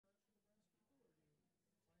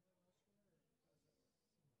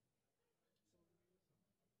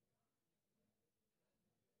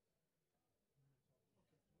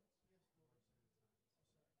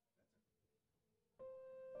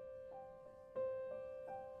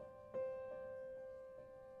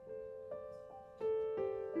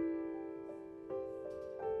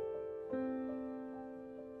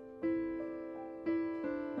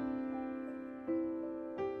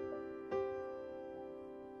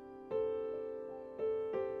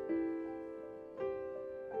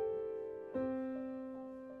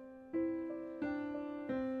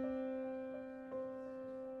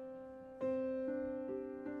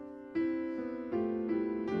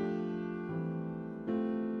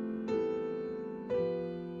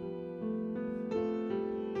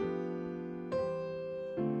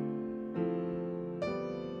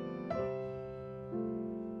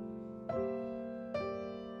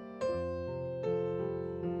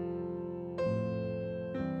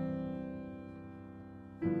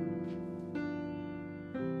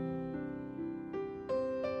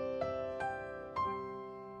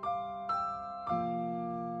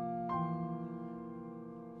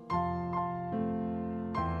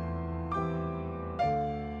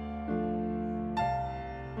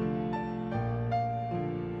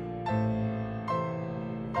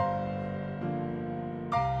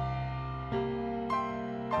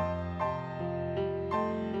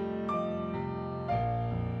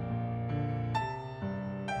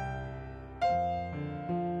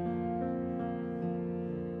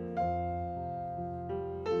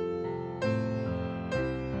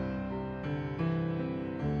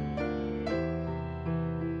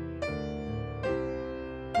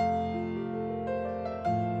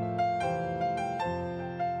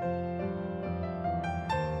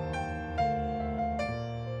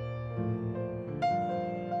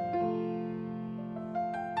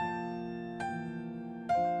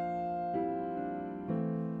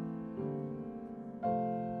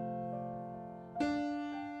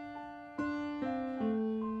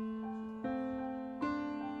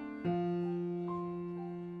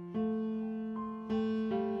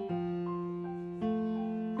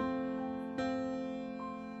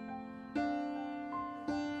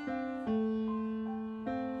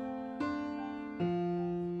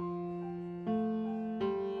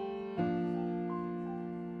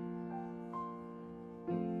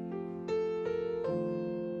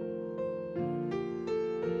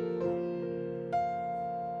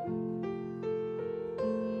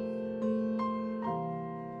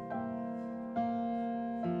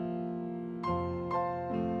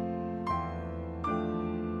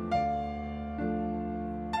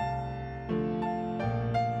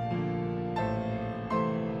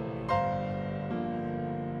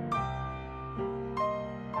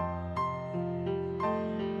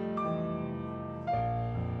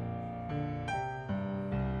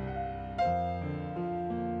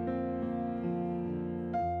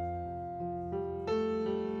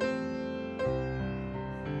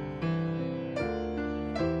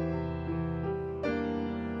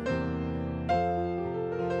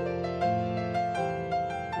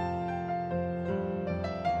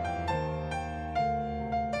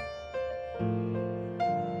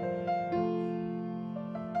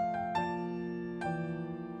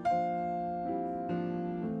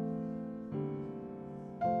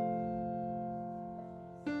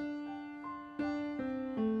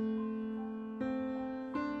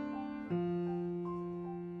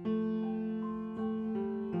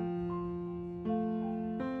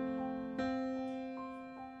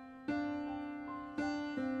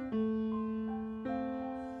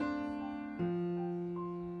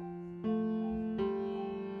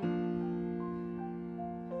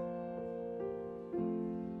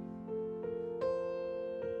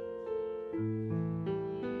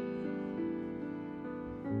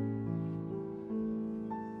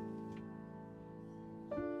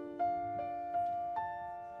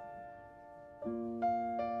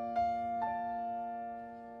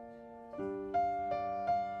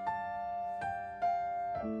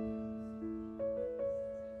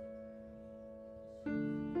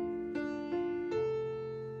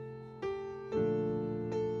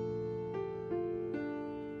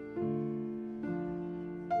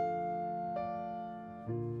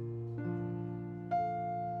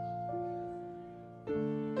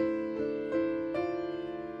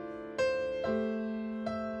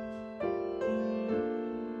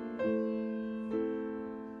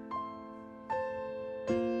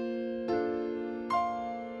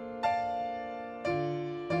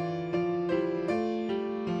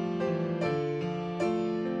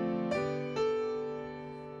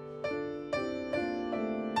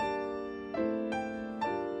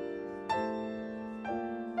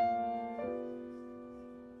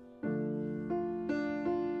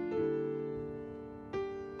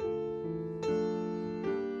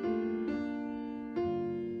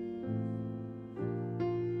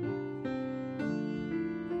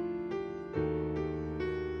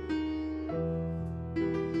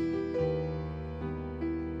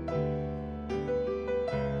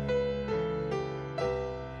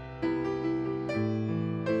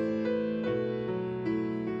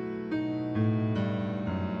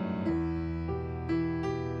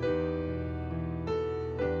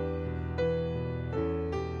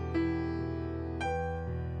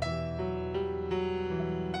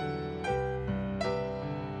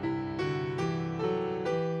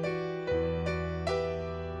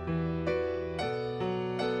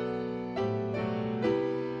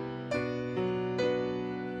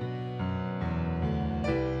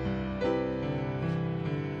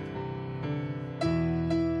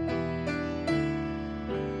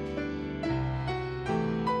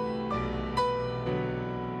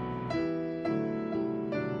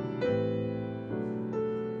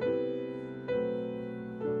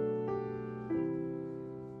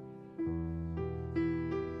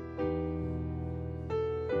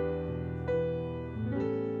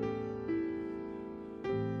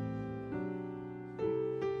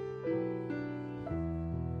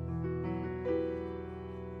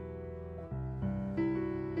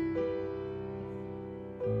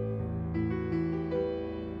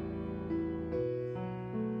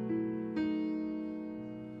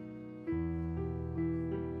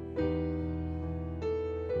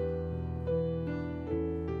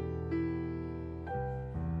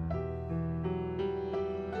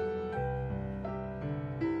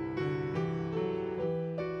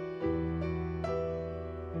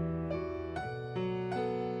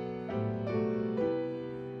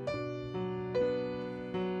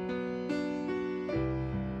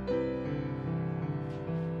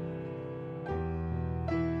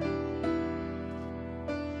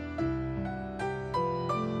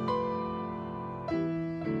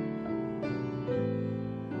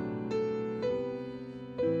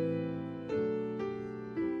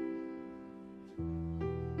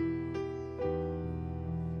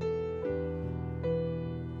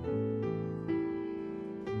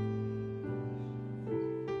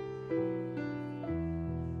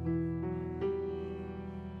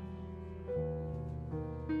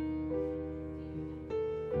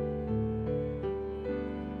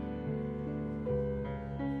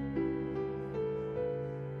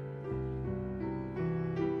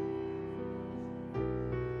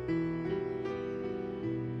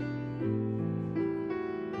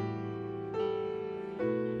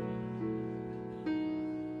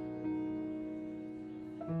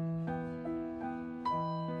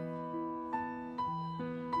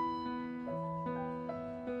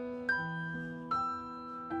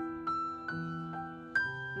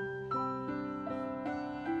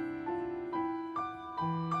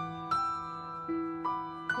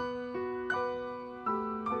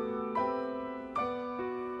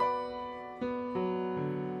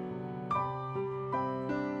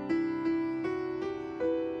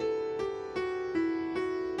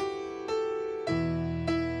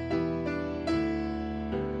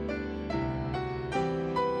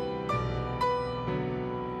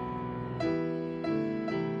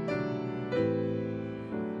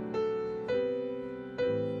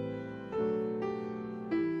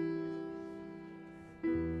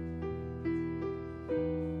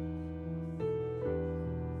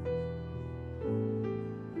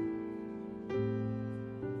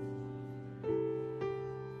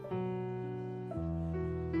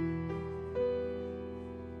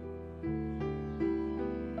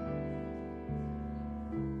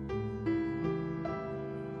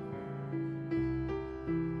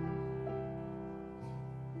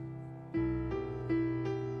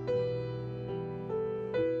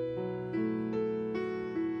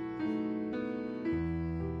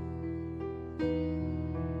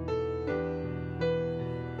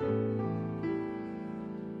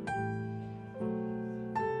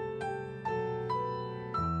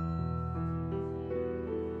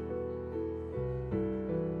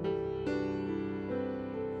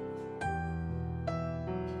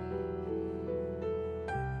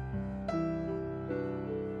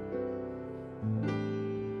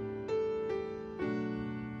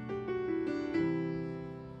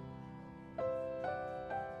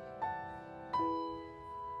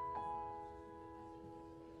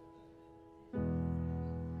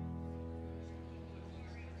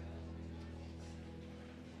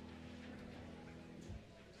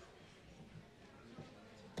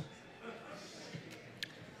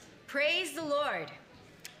Praise the Lord.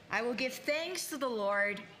 I will give thanks to the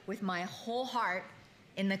Lord with my whole heart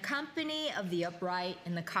in the company of the upright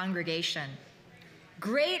in the congregation.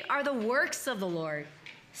 Great are the works of the Lord,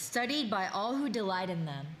 studied by all who delight in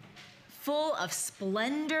them. Full of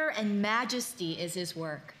splendor and majesty is his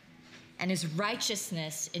work, and his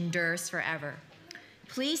righteousness endures forever.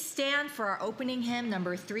 Please stand for our opening hymn,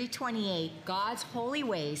 number 328, God's holy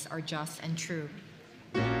ways are just and true.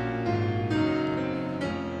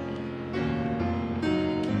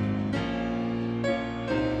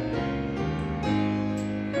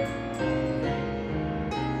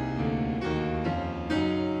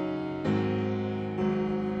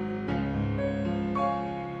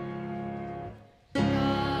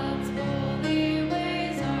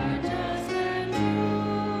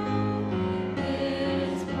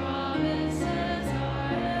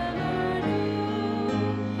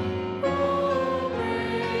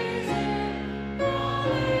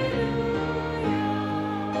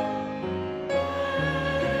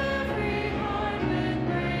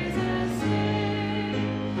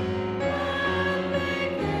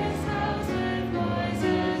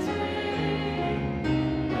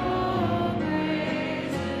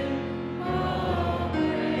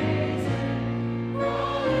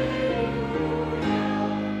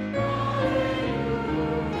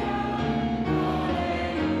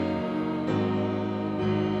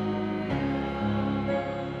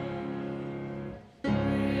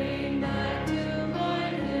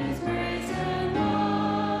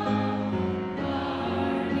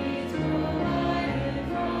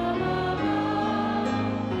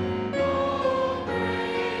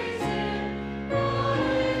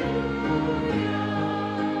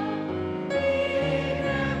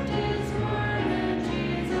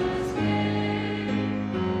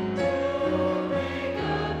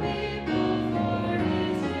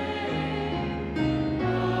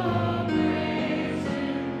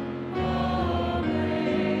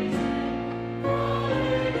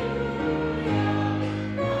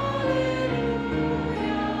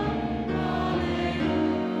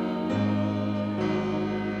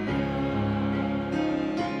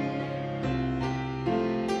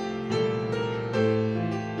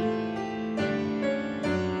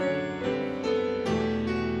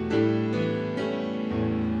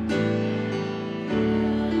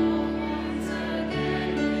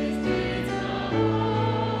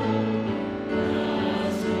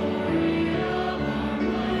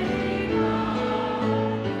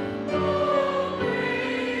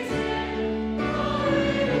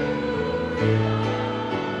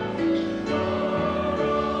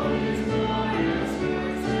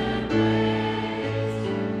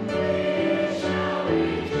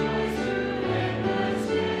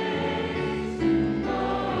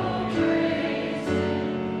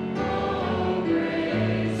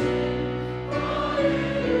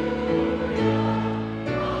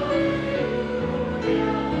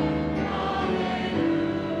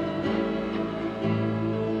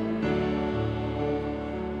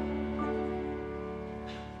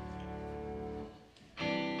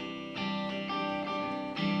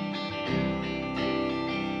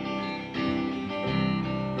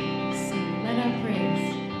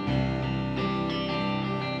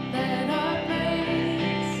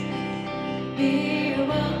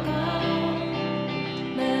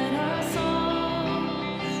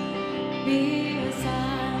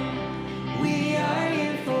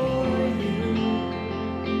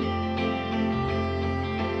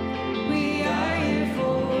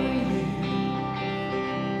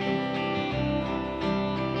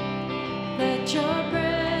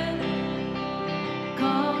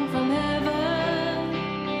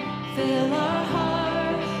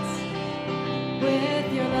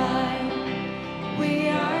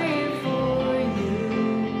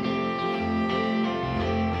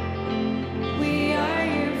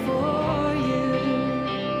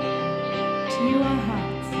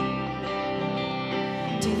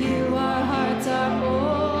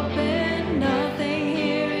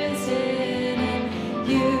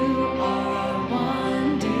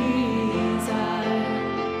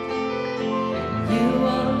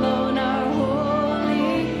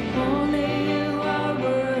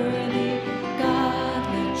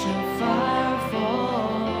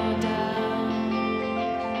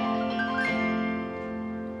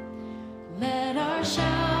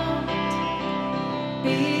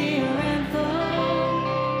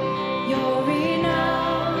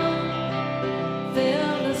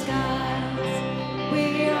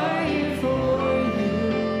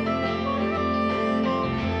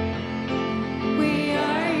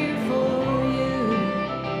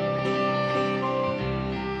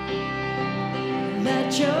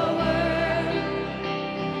 Let your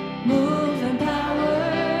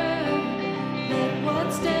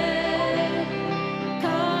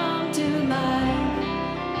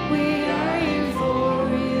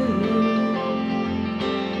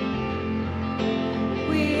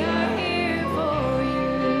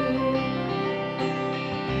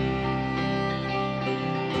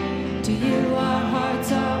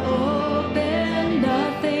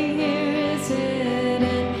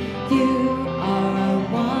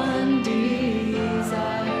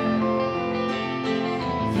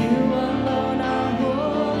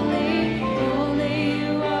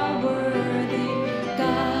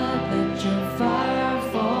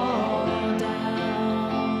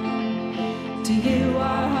To you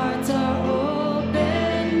our hearts are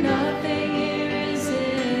open, nothing here is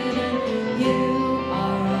hidden. You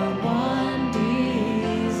are our one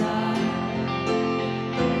desire.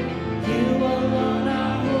 You alone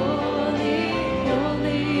are holy,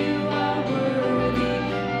 only you are worthy.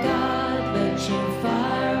 God, let your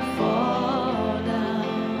fire fall down.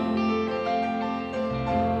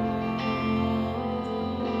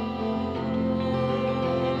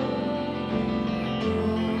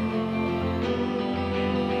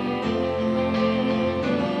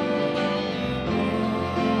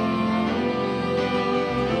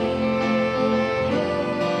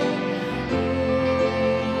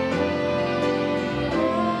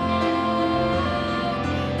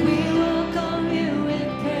 We welcome you with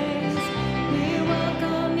praise. We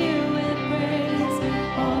welcome you with praise.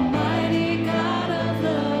 Almighty God of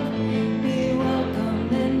love, be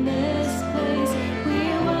welcomed in this place. We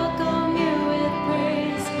welcome you with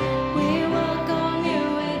praise. We welcome you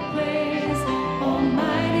with praise.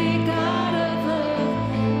 Almighty God of love,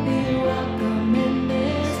 be welcomed in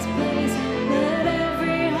this place. Let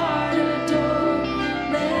every heart adore.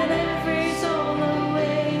 Let every soul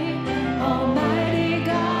awake. Almighty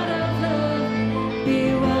God of love,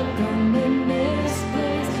 be welcomed in this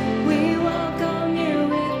place. We welcome you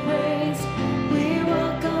with praise. We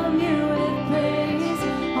welcome you with praise.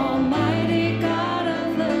 Almighty God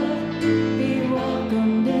of love, be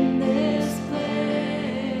welcomed in this place.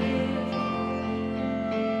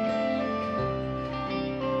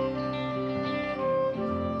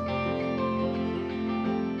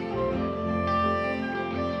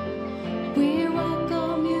 We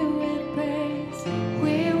welcome you with praise.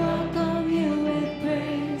 We welcome you with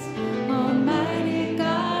praise. Almighty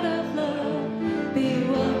God of love, be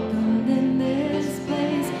welcomed in this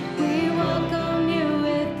place. We welcome you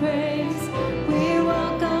with praise. We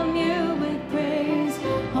welcome you with praise.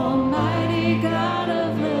 Almighty God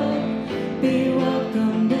of love, be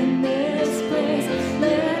welcomed in this place.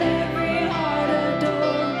 Let every heart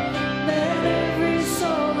adore. Let every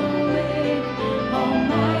soul awake.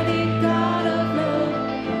 Almighty God of love,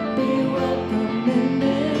 be welcomed in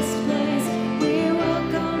this place. We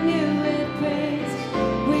welcome you with praise.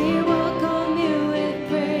 We welcome you with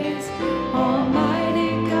praise.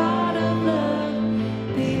 Almighty God of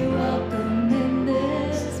love, be welcomed in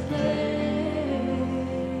this place.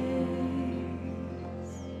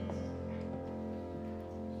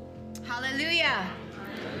 Hallelujah.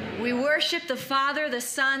 We worship the Father, the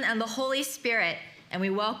Son, and the Holy Spirit, and we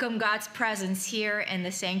welcome God's presence here in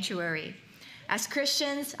the sanctuary. As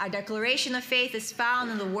Christians, our declaration of faith is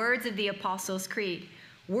found in the words of the Apostles' Creed,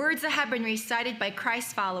 words that have been recited by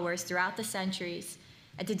Christ's followers throughout the centuries.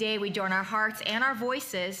 And today we join our hearts and our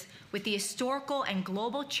voices with the historical and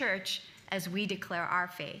global church as we declare our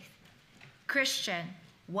faith. Christian,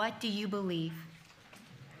 what do you believe?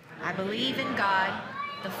 I believe in God,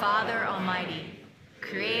 the Father Almighty,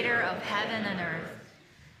 creator of heaven and earth.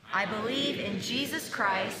 I believe in Jesus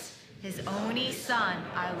Christ, his only Son,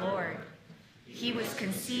 our Lord. He was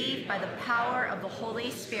conceived by the power of the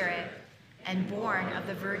Holy Spirit and born of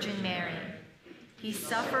the Virgin Mary. He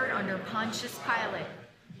suffered under Pontius Pilate,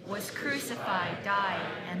 was crucified, died,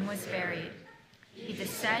 and was buried. He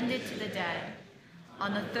descended to the dead.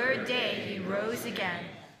 On the third day he rose again.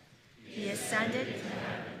 He ascended to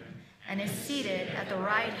heaven and is seated at the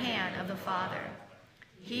right hand of the Father.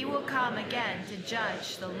 He will come again to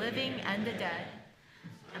judge the living and the dead.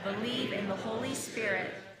 I believe in the Holy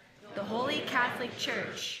Spirit, the Holy Catholic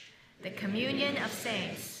Church, the communion of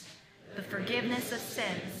saints, the forgiveness of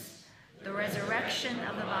sins, the resurrection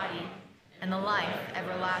of the body, and the life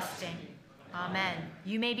everlasting. Amen.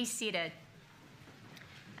 You may be seated.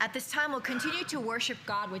 At this time, we'll continue to worship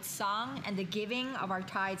God with song and the giving of our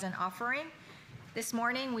tithes and offering. This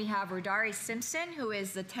morning, we have Rodari Simpson, who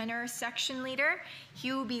is the tenor section leader.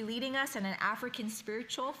 He will be leading us in an African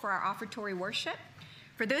spiritual for our offertory worship.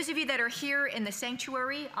 For those of you that are here in the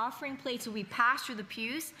sanctuary, offering plates will be passed through the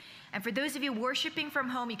pews. And for those of you worshiping from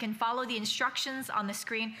home, you can follow the instructions on the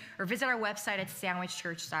screen or visit our website at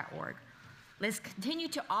sandwichchurch.org. Let's continue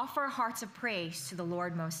to offer hearts of praise to the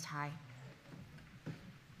Lord Most High.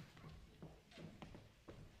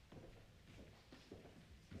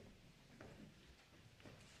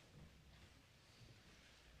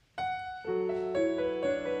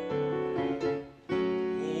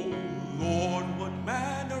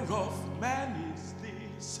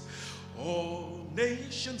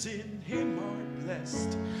 Nations in him are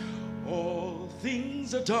blessed. All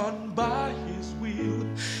things are done by his will.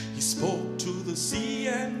 He spoke to the sea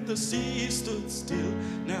and the sea stood still.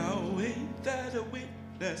 Now ain't that a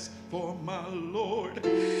witness for my Lord?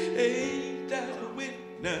 Ain't that a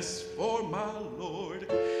witness? witness for my Lord?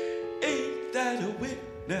 Ain't that a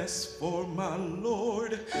witness for my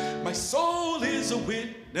Lord? My soul is a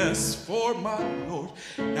witness for my Lord.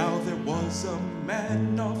 Now there was a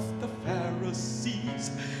man of the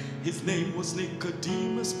Pharisees. His name was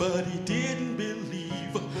Nicodemus, but he didn't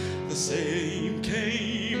believe. The same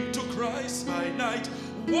came to Christ by night,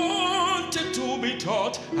 wanted to be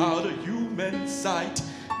taught how to human sight.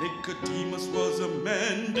 Nicodemus was a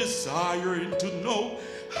man desiring to know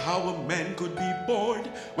how a man could be born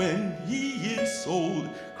when he is old.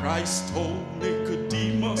 Christ told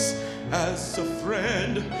Nicodemus as a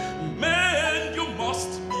friend, man, you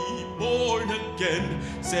must be born again.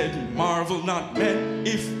 Said, marvel not, men,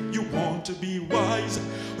 if you want to be wise.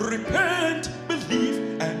 Repent,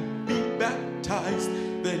 believe, and be baptized.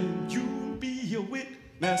 Then you'll be a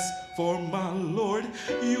witness for my Lord.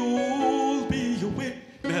 You'll be a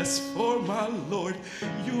witness for my Lord.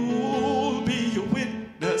 You'll be a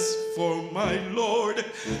witness for my Lord.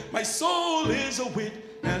 My soul is a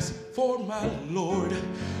witness for my Lord.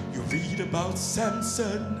 You read about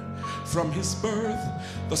Samson from his birth,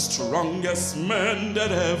 the strongest man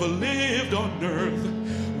that ever lived on earth.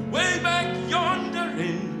 Way back yonder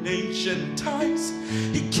in ancient times,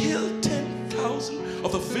 he killed 10,000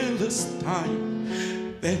 of the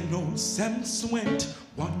Philistines. Then old Samson went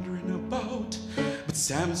wandering about, but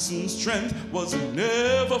Samson's strength was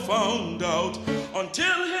never found out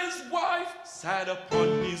until his wife sat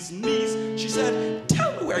upon his knees. She said,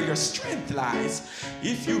 tell me where your strength lies,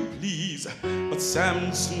 if you please. But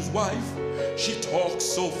Samson's wife, she talked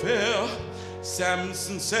so fair.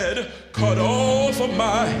 Samson said, cut off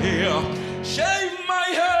my hair, shave my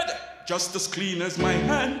head just as clean as my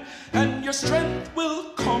hand, and your strength will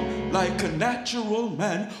come like a natural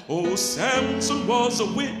man. Oh, Samson was a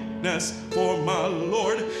witness for my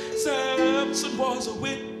Lord. Samson was a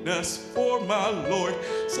witness for my Lord.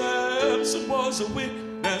 Samson was a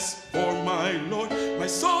witness for my Lord. My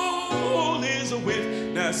soul is a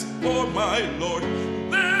witness for my Lord.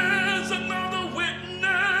 There's another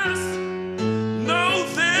witness. No,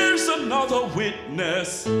 there's another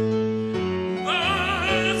witness.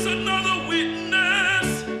 There's another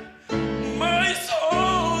witness. My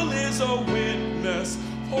soul is a witness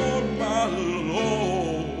for my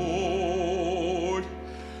Lord.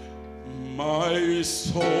 My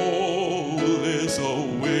soul is a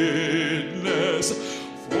witness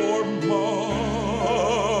for my Lord.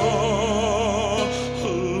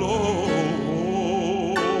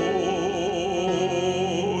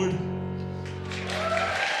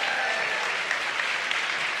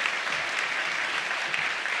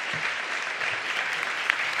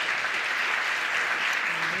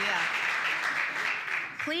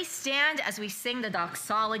 Please stand as we sing the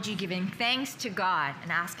doxology, giving thanks to God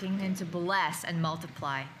and asking Him to bless and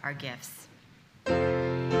multiply our gifts.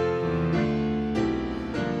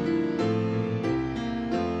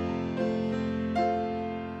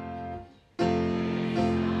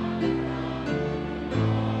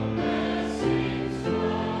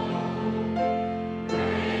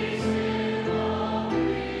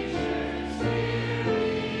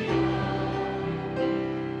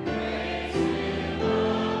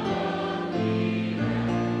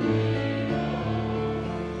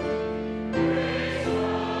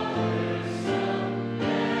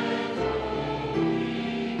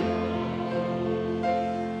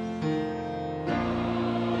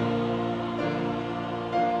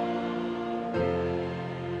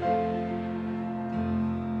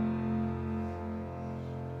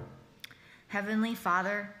 Heavenly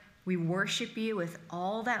Father, we worship you with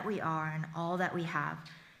all that we are and all that we have.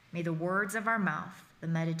 May the words of our mouth, the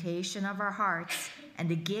meditation of our hearts, and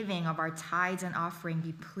the giving of our tithes and offering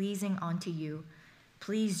be pleasing unto you.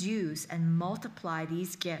 Please use and multiply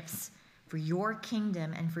these gifts for your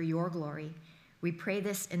kingdom and for your glory. We pray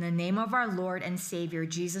this in the name of our Lord and Savior,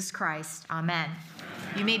 Jesus Christ. Amen.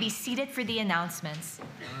 You may be seated for the announcements.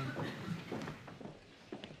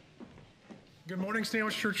 Good morning,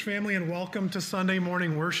 Sandwich Church family, and welcome to Sunday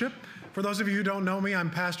morning worship. For those of you who don't know me, I'm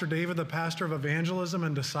Pastor David, the pastor of evangelism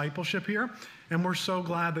and discipleship here, and we're so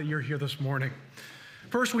glad that you're here this morning.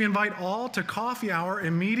 First, we invite all to coffee hour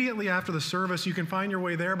immediately after the service. You can find your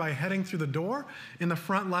way there by heading through the door in the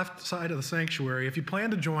front left side of the sanctuary. If you plan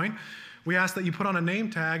to join, we ask that you put on a name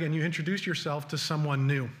tag and you introduce yourself to someone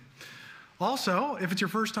new. Also, if it's your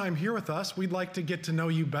first time here with us, we'd like to get to know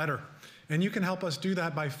you better. And you can help us do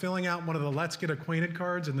that by filling out one of the Let's Get Acquainted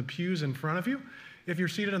cards in the pews in front of you. If you're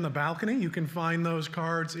seated in the balcony, you can find those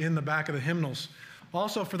cards in the back of the hymnals.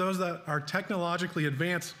 Also, for those that are technologically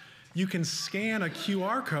advanced, you can scan a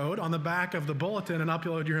QR code on the back of the bulletin and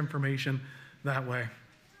upload your information that way.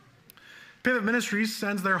 Pivot Ministries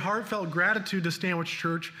sends their heartfelt gratitude to Stanwich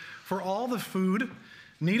Church for all the food,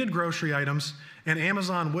 needed grocery items, and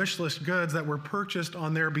Amazon wish list goods that were purchased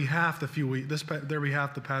on their behalf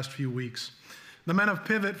the past few weeks. The men of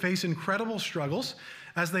Pivot face incredible struggles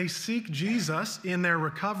as they seek Jesus in their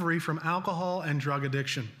recovery from alcohol and drug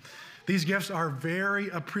addiction. These gifts are very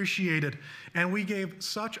appreciated, and we gave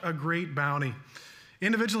such a great bounty.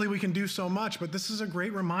 Individually, we can do so much, but this is a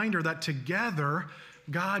great reminder that together,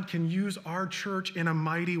 God can use our church in a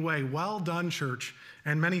mighty way. Well done, church,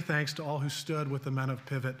 and many thanks to all who stood with the men of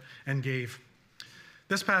Pivot and gave.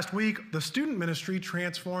 This past week, the student ministry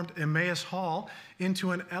transformed Emmaus Hall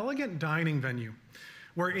into an elegant dining venue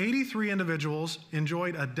where 83 individuals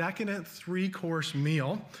enjoyed a decadent 3-course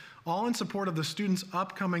meal, all in support of the students'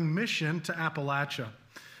 upcoming mission to Appalachia.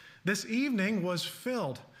 This evening was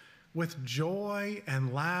filled with joy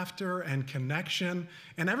and laughter and connection,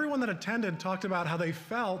 and everyone that attended talked about how they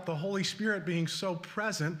felt the Holy Spirit being so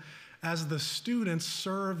present as the students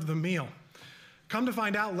served the meal. Come to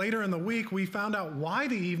find out later in the week, we found out why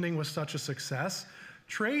the evening was such a success.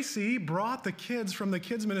 Tracy brought the kids from the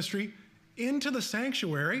kids ministry into the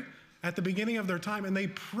sanctuary at the beginning of their time, and they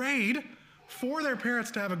prayed for their parents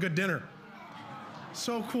to have a good dinner.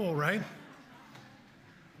 So cool, right?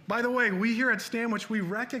 By the way, we here at Stanwich, we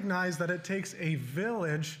recognize that it takes a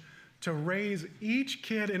village to raise each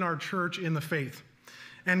kid in our church in the faith.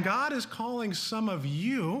 And God is calling some of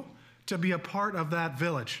you to be a part of that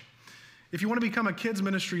village. If you want to become a kids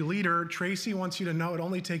ministry leader, Tracy wants you to know it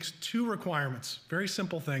only takes 2 requirements, very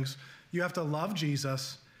simple things. You have to love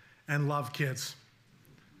Jesus and love kids.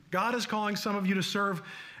 God is calling some of you to serve,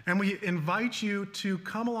 and we invite you to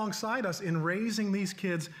come alongside us in raising these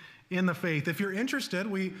kids in the faith. If you're interested,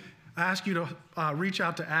 we ask you to reach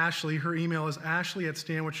out to Ashley. Her email is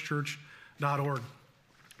ashley@stanwichchurch.org.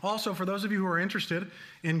 Also, for those of you who are interested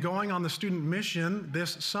in going on the student mission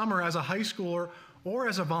this summer as a high schooler or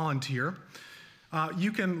as a volunteer,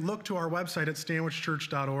 you can look to our website at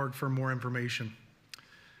stanwichchurch.org for more information.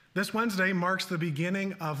 This Wednesday marks the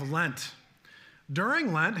beginning of Lent.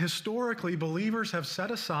 During Lent, historically, believers have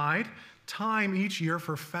set aside time each year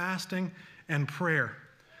for fasting and prayer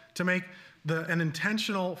to make an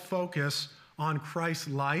intentional focus on Christ's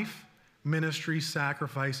life, ministry,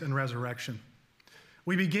 sacrifice, and resurrection.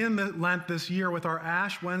 We begin Lent this year with our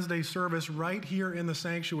Ash Wednesday service right here in the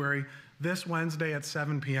sanctuary this Wednesday at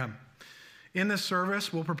 7 p.m. In this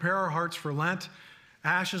service, we'll prepare our hearts for Lent.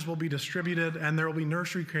 Ashes will be distributed, and there will be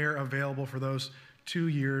nursery care available for those 2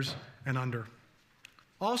 years and under.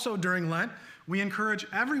 Also during Lent, we encourage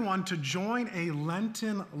everyone to join a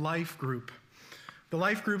Lenten life group. The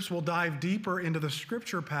life groups will dive deeper into the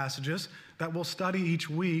scripture passages that we'll study each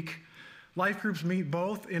week. Life groups meet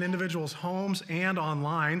both in individuals' homes and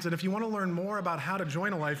online. And if you want to learn more about how to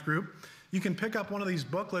join a life group, you can pick up one of these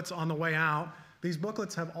booklets on the way out. These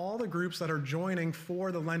booklets have all the groups that are joining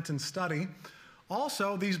for the Lenten study.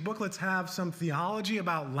 Also, these booklets have some theology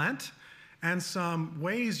about Lent and some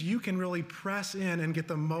ways you can really press in and get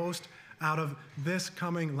the most out of this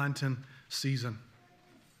coming Lenten season.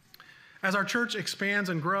 As our church expands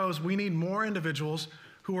and grows, we need more individuals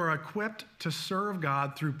who are equipped to serve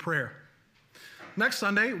God through prayer. Next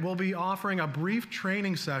Sunday, we'll be offering a brief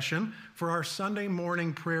training session for our Sunday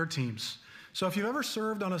morning prayer teams. So if you've ever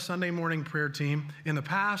served on a Sunday morning prayer team in the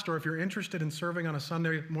past, or if you're interested in serving on a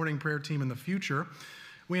Sunday morning prayer team in the future,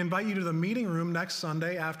 we invite you to the meeting room next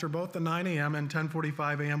Sunday after both the 9 a.m. and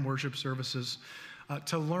 10:45 a.m. worship services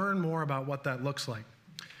to learn more about what that looks like.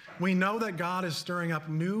 We know that God is stirring up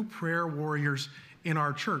new prayer warriors in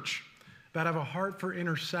our church that have a heart for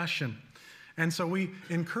intercession. And so we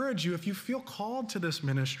encourage you, if you feel called to this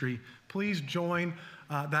ministry, please join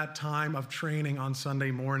that time of training on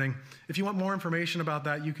Sunday morning. If you want more information about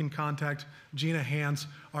that, you can contact Gina Hans,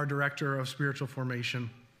 our Director of Spiritual Formation.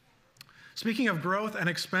 Speaking of growth and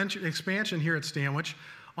expansion here at Stanwich,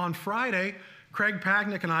 on Friday, Craig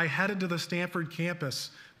Pagnick and I headed to the Stanford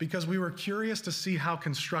campus because we were curious to see how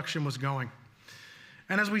construction was going.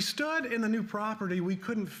 And as we stood in the new property, we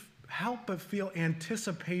couldn't help but feel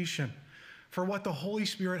anticipation for what the Holy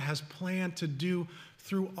Spirit has planned to do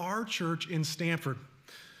through our church in Stanford.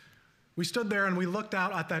 We stood there and we looked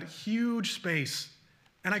out at that huge space,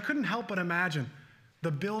 and I couldn't help but imagine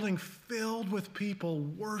the building filled with people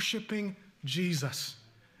worshiping Jesus.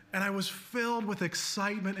 And I was filled with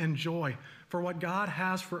excitement and joy for what God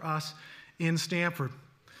has for us in Stanford.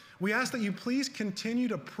 We ask that you please continue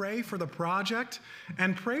to pray for the project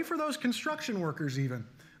and pray for those construction workers even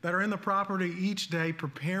that are in the property each day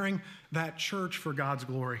preparing that church for God's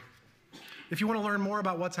glory. If you want to learn more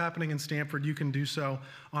about what's happening in Stanford, you can do so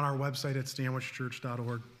on our website at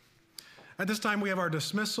stanwichchurch.org. At this time, we have our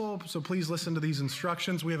dismissal, so please listen to these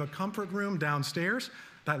instructions. We have a comfort room downstairs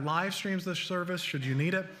that live streams the service should you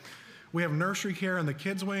need it. We have nursery care in the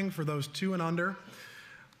kids wing for those 2 and under.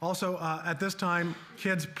 Also, at this time,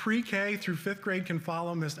 kids pre-K through 5th grade can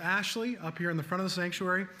follow Miss Ashley up here in the front of the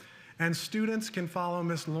sanctuary, and students can follow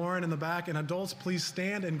Miss Lauren in the back, and adults, please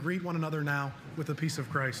stand and greet one another now with the peace of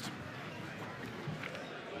Christ.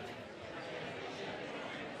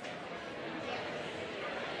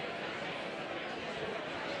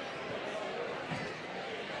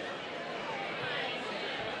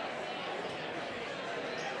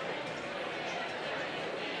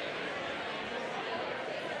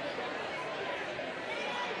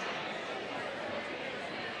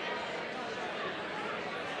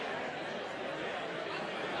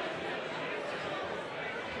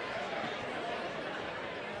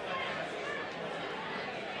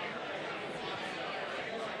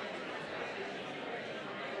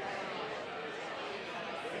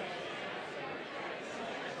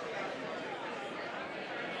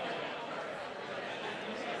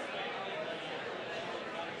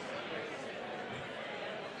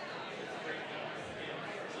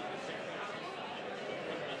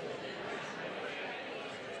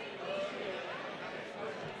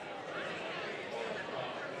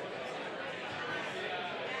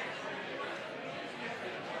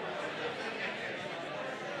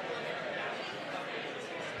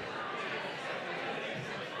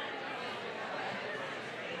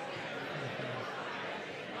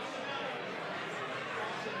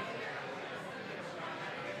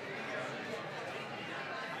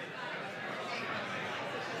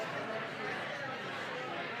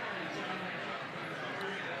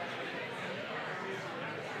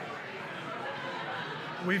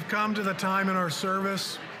 We've come to the time in our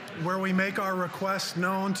service where we make our requests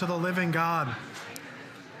known to the living God.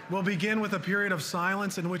 We'll begin with a period of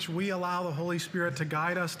silence in which we allow the Holy Spirit to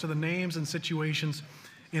guide us to the names and situations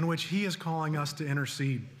in which He is calling us to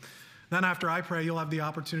intercede. Then after I pray, you'll have the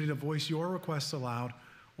opportunity to voice your requests aloud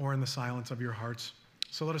or in the silence of your hearts.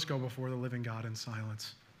 So let us go before the living God in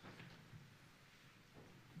silence.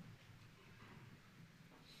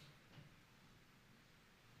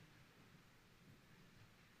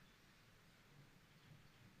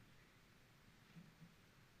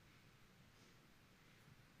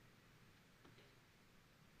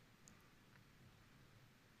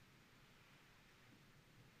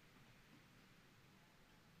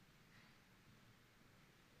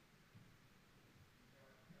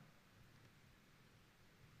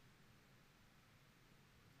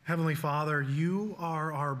 Heavenly Father, you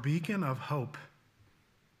are our beacon of hope,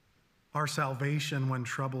 our salvation when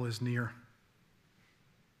trouble is near.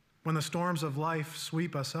 When the storms of life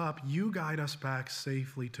sweep us up, you guide us back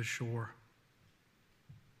safely to shore.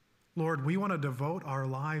 Lord, we want to devote our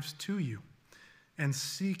lives to you and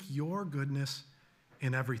seek your goodness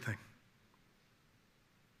in everything.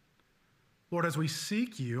 Lord, as we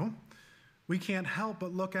seek you, we can't help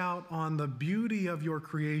but look out on the beauty of your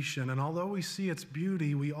creation. And although we see its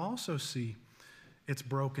beauty, we also see its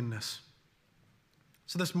brokenness.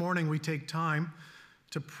 So this morning, we take time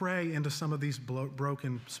to pray into some of these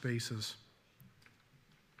broken spaces.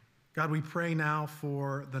 God, we pray now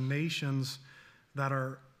for the nations that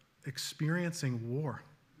are experiencing war.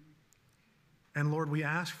 And Lord, we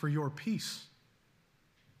ask for your peace.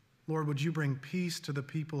 Lord, would you bring peace to the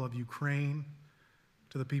people of Ukraine,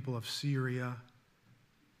 to the people of Syria,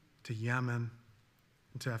 to Yemen,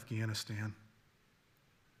 and to Afghanistan.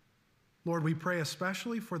 Lord, we pray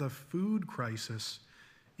especially for the food crisis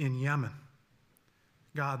in Yemen.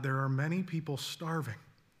 God, there are many people starving,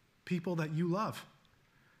 people that you love.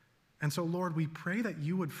 And so, Lord, we pray that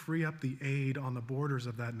you would free up the aid on the borders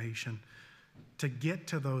of that nation to get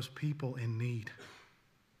to those people in need.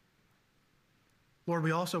 Lord,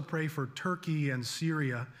 we also pray for Turkey and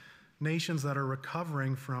Syria, nations that are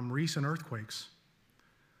recovering from recent earthquakes.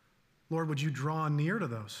 Lord, would you draw near to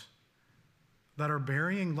those that are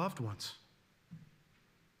burying loved ones?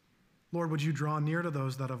 Lord, would you draw near to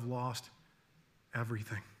those that have lost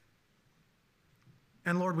everything?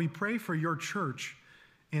 And Lord, we pray for your church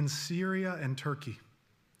in Syria and Turkey.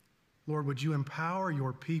 Lord, would you empower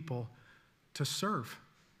your people to serve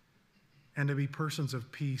and to be persons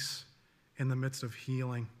of peace in the midst of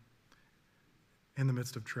healing, in the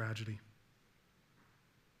midst of tragedy.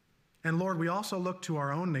 And Lord, we also look to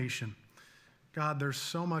our own nation. God, there's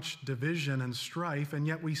so much division and strife, and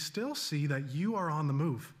yet we still see that you are on the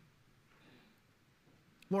move.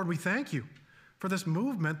 Lord, we thank you for this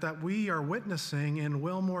movement that we are witnessing in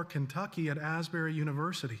Wilmore, Kentucky at Asbury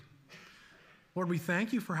University. Lord, we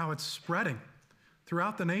thank you for how it's spreading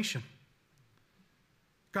throughout the nation.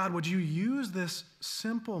 God, would you use this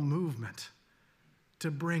simple movement to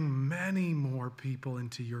bring many more people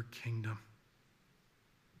into your kingdom?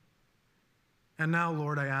 And now,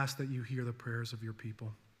 Lord, I ask that you hear the prayers of your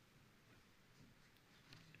people.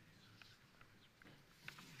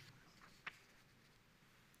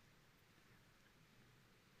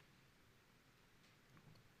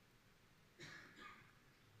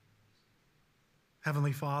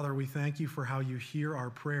 Heavenly Father, we thank you for how you hear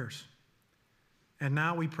our prayers. And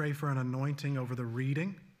now we pray for an anointing over the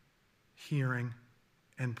reading, hearing,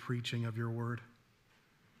 and preaching of your word.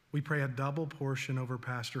 We pray a double portion over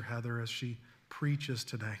Pastor Heather as she preaches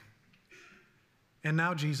today. And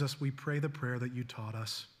now, Jesus, we pray the prayer that you taught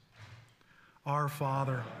us. Our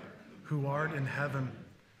Father, who art in heaven,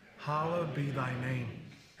 hallowed be thy name.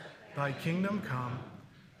 Thy kingdom come,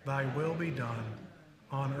 thy will be done,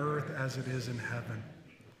 on earth as it is in heaven.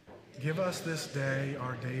 Give us this day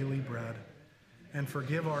our daily bread, and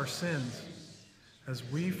forgive our sins as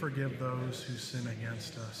we forgive those who sin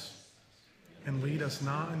against us. And lead us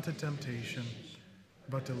not into temptation,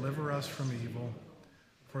 but deliver us from evil.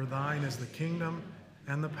 For thine is the kingdom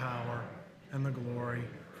and the power and the glory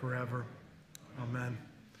forever. Amen.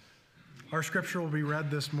 Our scripture will be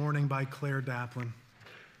read this morning by Claire Daplin.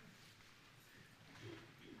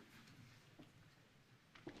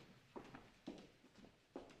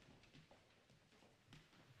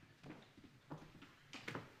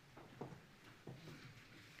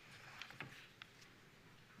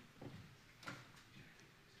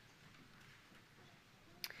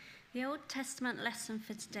 The Old Testament lesson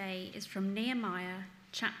for today is from Nehemiah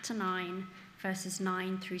chapter 9, verses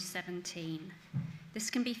 9 through 17. This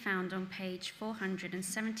can be found on page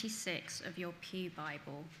 476 of your Pew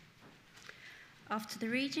Bible. After the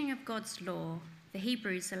reading of God's law, the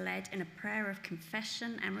Hebrews are led in a prayer of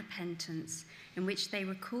confession and repentance in which they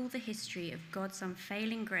recall the history of God's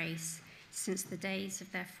unfailing grace since the days of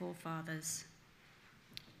their forefathers.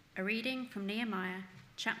 A reading from Nehemiah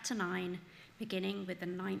chapter 9, beginning with the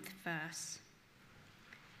 9th verse.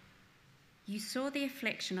 You saw the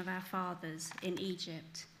affliction of our fathers in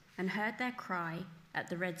Egypt and heard their cry at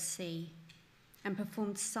the Red Sea, and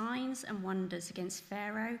performed signs and wonders against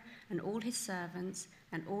Pharaoh and all his servants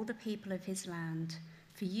and all the people of his land,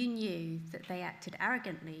 for you knew that they acted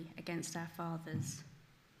arrogantly against our fathers.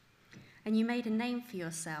 And you made a name for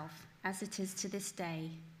yourself, as it is to this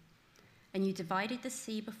day, and you divided the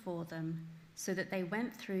sea before them, so that they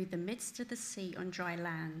went through the midst of the sea on dry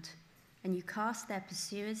land, and you cast their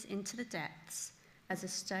pursuers into the depths, as a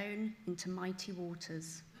stone into mighty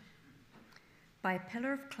waters. By a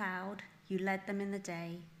pillar of cloud you led them in the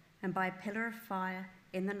day, and by a pillar of fire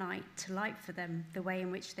in the night to light for them the way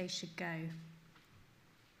in which they should go.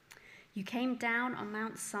 You came down on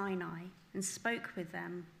Mount Sinai and spoke with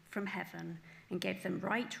them from heaven, and gave them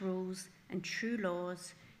right rules and true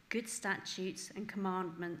laws, good statutes and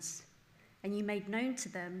commandments. And you made known to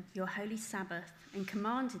them your holy Sabbath, and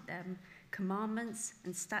commanded them commandments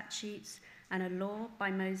and statutes and a law by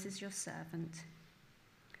Moses your servant.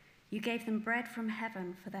 You gave them bread from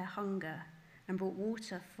heaven for their hunger, and brought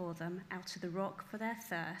water for them out of the rock for their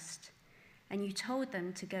thirst. And you told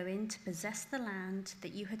them to go in to possess the land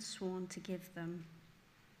that you had sworn to give them.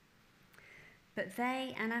 But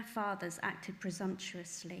they and our fathers acted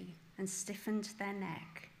presumptuously, and stiffened their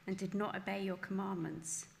neck, and did not obey your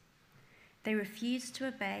commandments. They refused to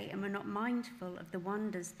obey and were not mindful of the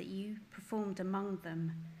wonders that you performed among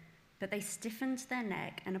them, but they stiffened their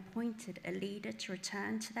neck and appointed a leader to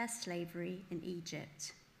return to their slavery in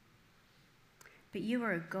Egypt. But you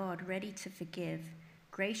are a God ready to forgive,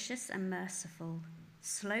 gracious and merciful,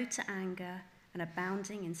 slow to anger and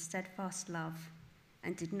abounding in steadfast love,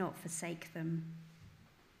 and did not forsake them.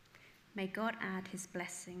 May God add his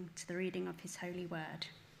blessing to the reading of his holy word.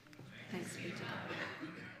 Thanks be to God.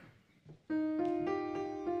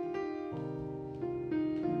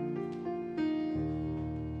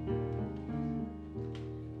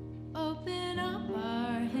 Open up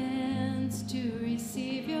our hands to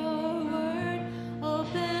receive your word.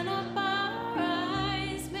 Open up our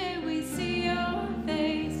eyes, may we see your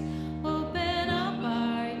face. Open up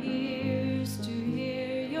our ears to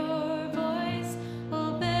hear your voice.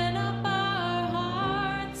 Open up our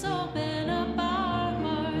hearts, open up our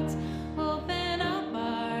hearts. Open up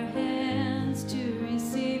our hands to receive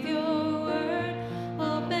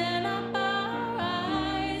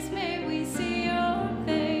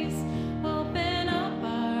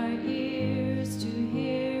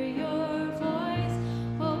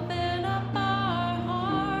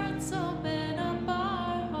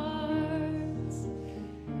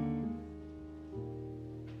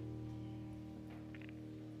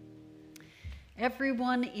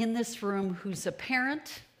Everyone in this room who's a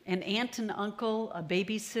parent, an aunt and uncle, a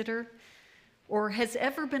babysitter, or has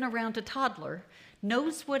ever been around a toddler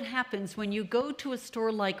knows what happens when you go to a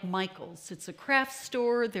store like Michael's. It's a craft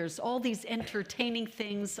store, there's all these entertaining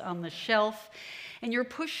things on the shelf, and you're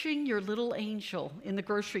pushing your little angel in the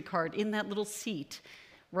grocery cart in that little seat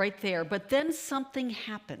right there. But then something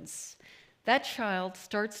happens. That child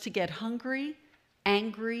starts to get hungry,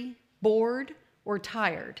 angry, bored, or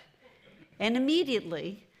tired. And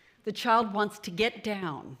immediately, the child wants to get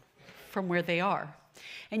down from where they are.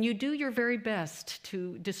 And you do your very best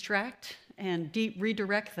to distract and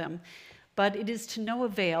redirect them, but it is to no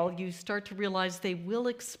avail. You start to realize they will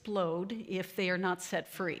explode if they are not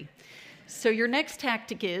set free. So your next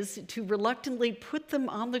tactic is to reluctantly put them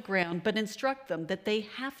on the ground, but instruct them that they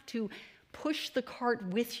have to push the cart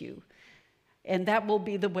with you, and that will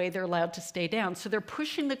be the way they're allowed to stay down. So they're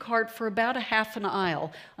pushing the cart for about a half an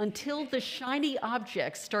aisle until the shiny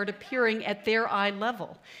objects start appearing at their eye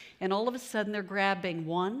level. And all of a sudden, they're grabbing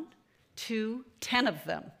 1, 2, 10 of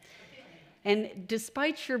them. And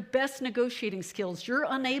despite your best negotiating skills, you're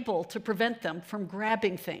unable to prevent them from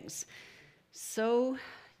grabbing things. So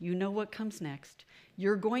you know what comes next.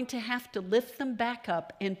 You're going to have to lift them back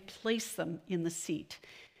up and place them in the seat.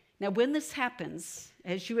 Now, when this happens,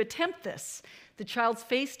 as you attempt this, the child's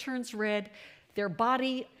face turns red, their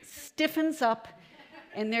body stiffens up,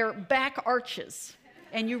 and their back arches.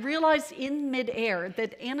 And you realize in midair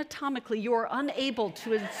that anatomically you are unable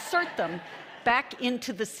to insert them back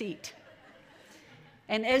into the seat.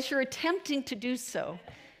 And as you're attempting to do so,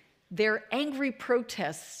 their angry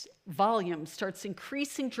protests volume starts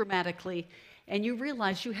increasing dramatically, and you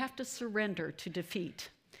realize you have to surrender to defeat.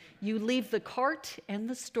 You leave the cart and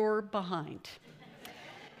the store behind.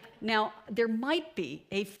 Now, there might be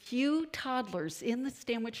a few toddlers in the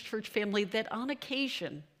Stanwich Church family that on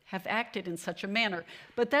occasion have acted in such a manner,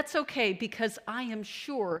 but that's okay because I am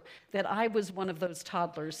sure that I was one of those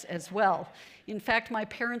toddlers as well. In fact, my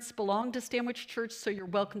parents belong to Stanwich Church, so you're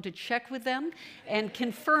welcome to check with them and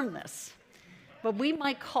confirm this. But we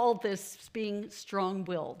might call this being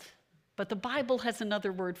strong-willed. But the Bible has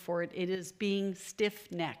another word for it. It is being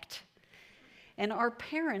stiff-necked. And our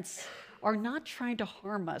parents are not trying to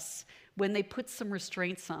harm us when they put some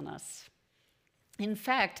restraints on us. In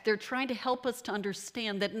fact, they're trying to help us to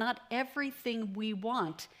understand that not everything we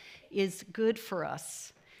want is good for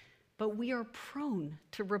us, but we are prone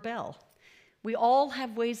to rebel. We all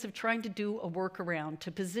have ways of trying to do a workaround,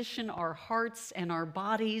 to position our hearts and our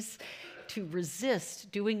bodies to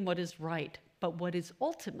resist doing what is right, but what is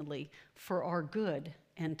ultimately for our good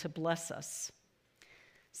and to bless us.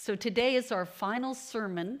 So today is our final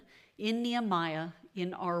sermon in Nehemiah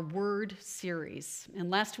in our Word series.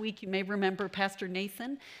 And last week, you may remember Pastor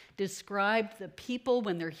Nathan described the people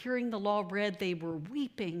when they're hearing the law read, they were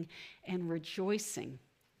weeping and rejoicing.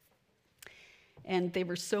 And they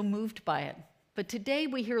were so moved by it. But today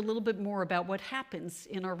we hear a little bit more about what happens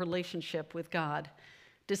in our relationship with God.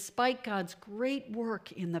 Despite God's great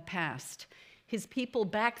work in the past, his people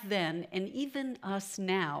back then, and even us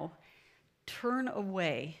now, turn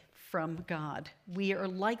away from God. We are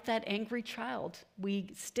like that angry child. We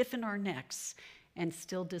stiffen our necks and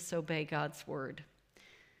still disobey God's word.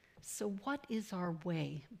 So what is our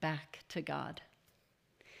way back to God?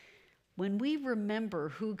 When we remember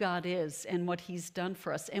who God is and what he's done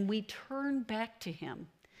for us, and we turn back to him,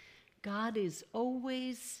 God is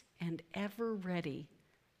always and ever ready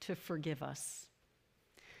to forgive us.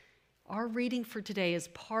 Our reading for today is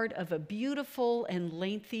part of a beautiful and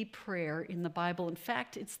lengthy prayer in the Bible. In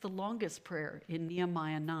fact, it's the longest prayer in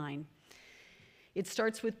Nehemiah 9. It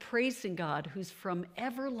starts with praising God, who's from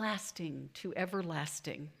everlasting to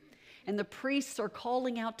everlasting. And the priests are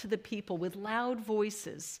calling out to the people with loud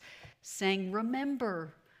voices, saying,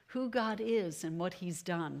 remember who God is and what he's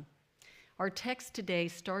done. Our text today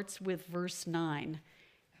starts with verse 9,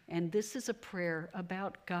 and this is a prayer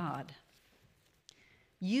about God.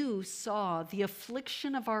 You saw the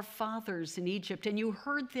affliction of our fathers in Egypt, and you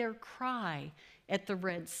heard their cry at the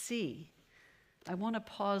Red Sea. I want to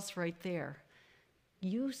pause right there.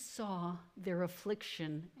 You saw their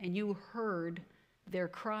affliction, and you heard their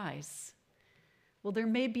cries. Well, there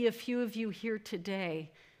may be a few of you here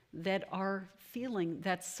today that are feeling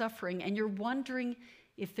that suffering, and you're wondering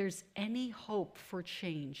if there's any hope for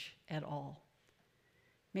change at all.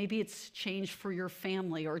 Maybe it's change for your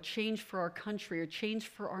family, or change for our country, or change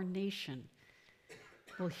for our nation.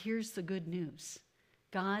 Well, here's the good news.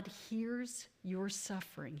 God hears your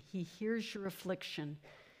suffering. He hears your affliction,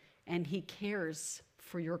 and he cares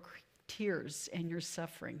for your tears and your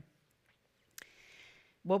suffering.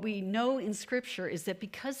 What we know in Scripture is that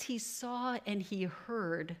because he saw and he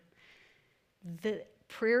heard, the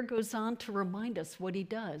prayer goes on to remind us what he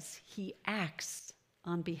does. He acts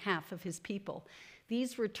on behalf of his people.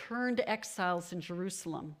 These returned exiles in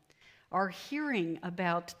Jerusalem are hearing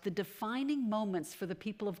about the defining moments for the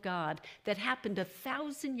people of God that happened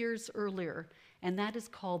 1,000 years earlier, and that is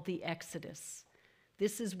called the Exodus.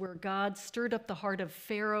 This is where God stirred up the heart of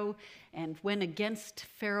Pharaoh and went against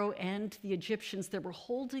Pharaoh and the Egyptians that were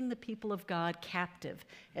holding the people of God captive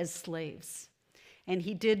as slaves. And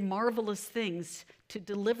he did marvelous things to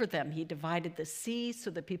deliver them. He divided the sea so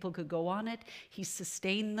that people could go on it. He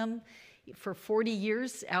sustained them for 40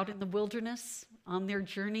 years out in the wilderness on their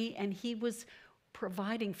journey, and he was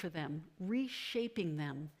providing for them, reshaping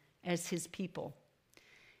them as his people.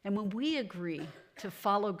 And when we agree to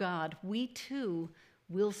follow God, we too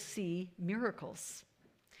will see miracles.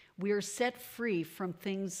 We are set free from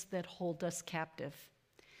things that hold us captive.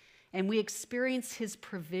 And we experience his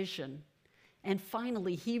provision. And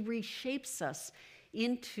finally, he reshapes us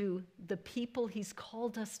into the people he's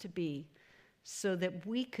called us to be so that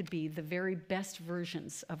we could be the very best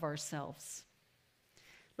versions of ourselves.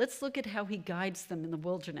 Let's look at how he guides them in the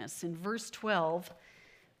wilderness. In verse 12,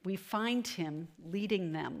 we find him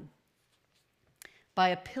leading them. By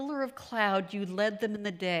a pillar of cloud you led them in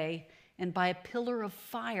the day, and by a pillar of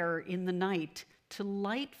fire in the night, to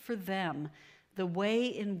light for them the way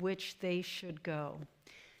in which they should go.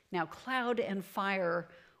 Now, cloud and fire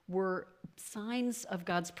were signs of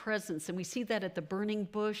God's presence, and we see that at the burning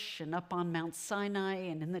bush and up on Mount Sinai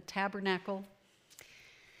and in the tabernacle.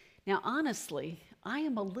 Now, honestly, I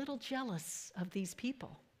am a little jealous of these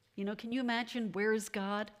people. You know, can you imagine, where is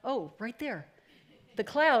God? Oh, right there. The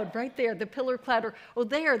cloud right there, the pillar of cloud, or oh,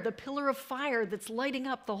 there, the pillar of fire that's lighting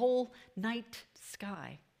up the whole night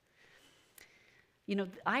sky. You know,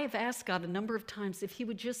 I have asked God a number of times if he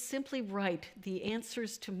would just simply write the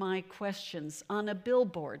answers to my questions on a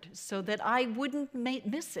billboard so that I wouldn't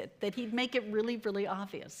miss it, that he'd make it really, really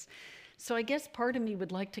obvious. So I guess part of me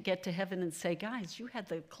would like to get to heaven and say, guys, you had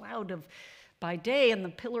the cloud by day and the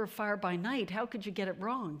pillar of fire by night. How could you get it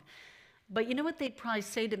wrong? But you know what they'd probably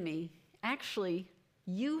say to me? Actually,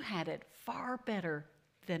 you had it far better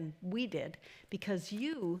than we did because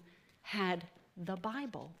you had the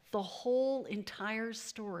Bible, the whole entire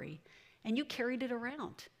story, and you carried it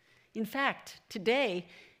around. In fact, today,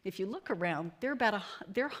 if you look around, there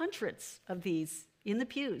are hundreds of these in the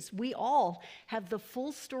pews. We all have the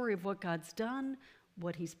full story of what God's done,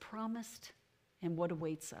 what he's promised, and what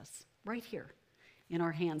awaits us right here in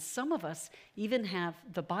our hands. Some of us even have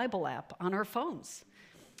the Bible app on our phones.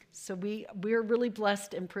 So we're really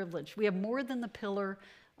blessed and privileged. We have more than the pillar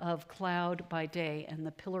of cloud by day and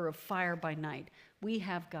the pillar of fire by night. We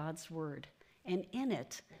have God's word. And in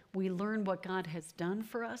it, we learn what God has done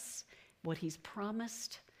for us, what he's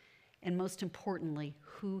promised, and most importantly,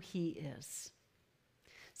 who he is.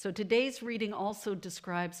 So today's reading also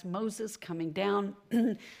describes Moses coming down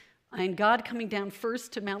and God coming down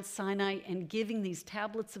first to Mount Sinai and giving these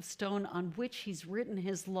tablets of stone on which he's written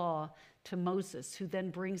his law to Moses, who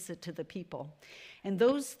then brings it to the people. And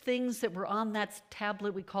those things that were on that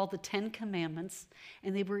tablet we call the 10 Commandments,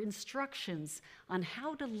 and they were instructions on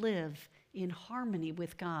how to live in harmony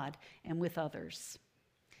with God and with others,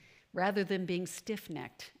 rather than being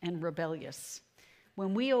stiff-necked and rebellious.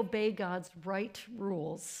 When we obey God's right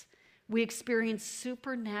rules, we experience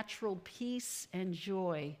supernatural peace and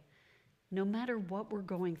joy, no matter what we're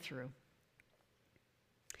going through.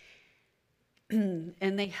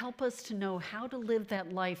 And they help us to know how to live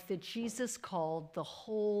that life that Jesus called the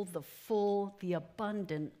whole, the full, the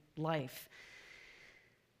abundant life.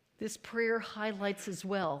 This prayer highlights as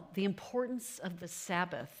well the importance of the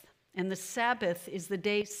Sabbath. And the Sabbath is the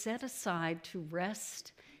day set aside to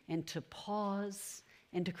rest and to pause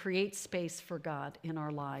and to create space for God in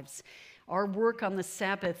our lives. Our work on the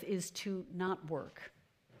Sabbath is to not work.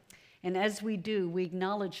 And as we do, we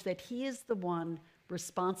acknowledge that he is the one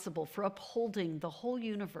responsible for upholding the whole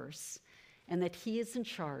universe and that he is in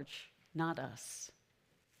charge, not us.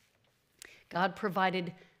 God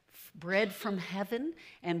provided bread from heaven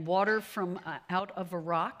and water from out of a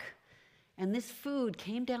rock. And this food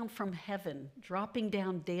came down from heaven, dropping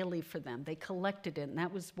down daily for them. They collected it, and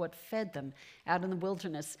that was what fed them out in the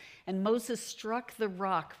wilderness. And Moses struck the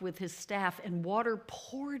rock with his staff, and water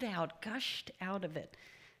poured out, gushed out of it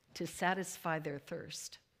to satisfy their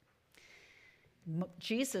thirst.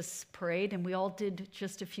 Jesus prayed, and we all did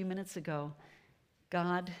just a few minutes ago,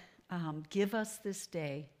 God, give us this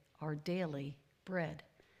day our daily bread.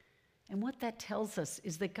 And what that tells us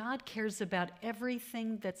is that God cares about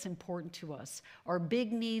everything that's important to us, our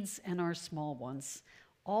big needs and our small ones,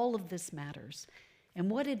 All of this matters. And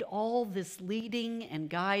what did all this leading and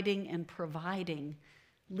guiding and providing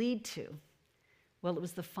lead to? Well, it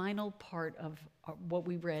was the final part of what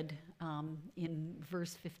we read in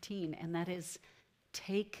verse 15, and that is,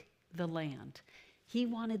 take the land. He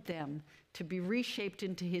wanted them to be reshaped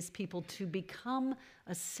into his people, to become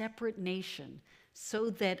a separate nation, so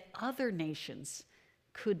that other nations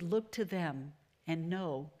could look to them and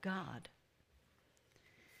know God.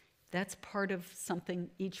 That's part of something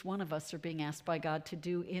each one of us are being asked by God to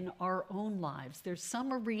do in our own lives. There's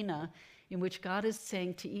some arena in which God is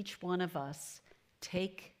saying to each one of us,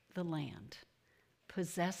 take the land,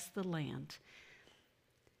 possess the land.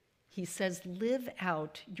 He says, live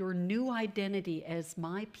out your new identity as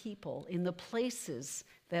my people in the places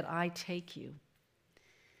that I take you.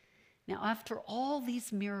 Now, after all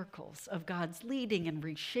these miracles of God's leading and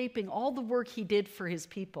reshaping, all the work he did for his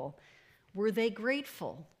people, were they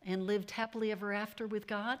grateful and lived happily ever after with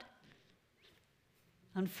God?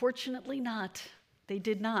 Unfortunately not. They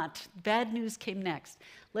did not. Bad news came next.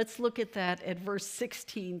 Let's look at that at verse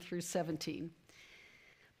 16 through 17.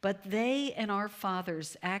 But they and our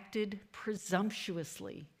fathers acted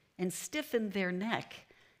presumptuously and stiffened their neck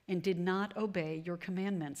and did not obey your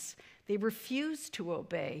commandments. They refused to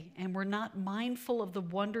obey and were not mindful of the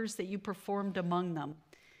wonders that you performed among them.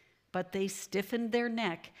 But they stiffened their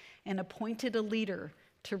neck and appointed a leader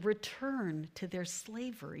to return to their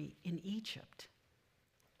slavery in Egypt.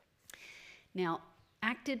 Now,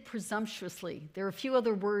 acted presumptuously. There are a few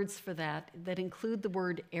other words for that include the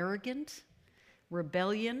word arrogant,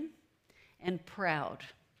 rebellion, and proud.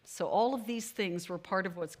 So all of these things were part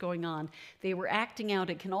of what's going on. They were acting out.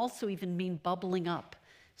 It can also even mean bubbling up.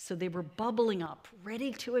 So they were bubbling up,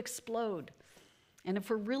 ready to explode. And if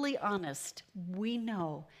we're really honest, we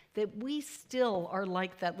know that we still are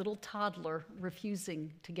like that little toddler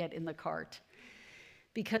refusing to get in the cart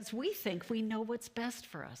because we think we know what's best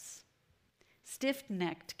for us.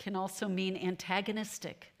 Stiff-necked can also mean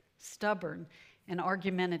antagonistic, stubborn, and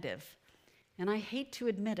argumentative. And I hate to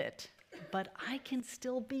admit it, but I can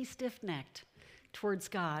still be stiff-necked towards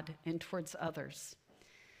God and towards others.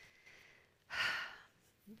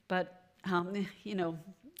 But,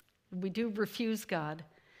 we do refuse God.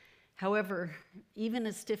 However, even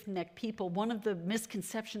as stiff-necked people, one of the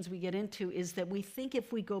misconceptions we get into is that we think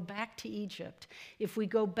if we go back to Egypt, if we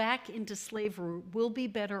go back into slavery, we'll be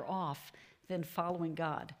better off than following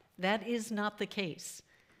God. That is not the case.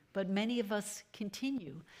 But many of us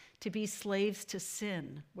continue to be slaves to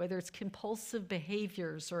sin, whether it's compulsive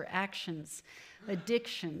behaviors or actions,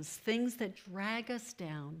 addictions, things that drag us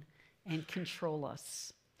down and control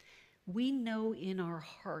us. We know in our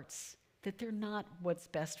hearts that they're not what's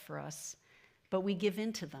best for us, but we give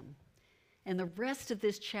in to them. And the rest of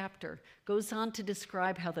this chapter goes on to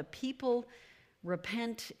describe how the people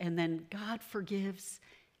repent and then God forgives,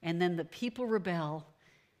 and then the people rebel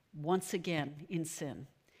once again in sin.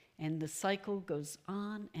 And the cycle goes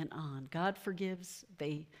on and on. God forgives,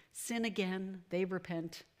 they sin again, they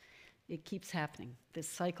repent. It keeps happening, this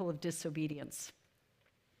cycle of disobedience.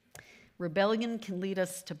 Rebellion can lead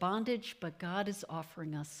us to bondage, but God is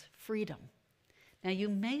offering us freedom. Now you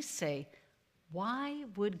may say, why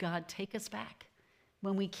would God take us back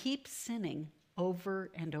when we keep sinning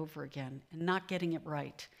over and over again and not getting it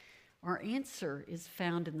right? Our answer is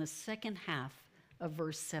found in the second half of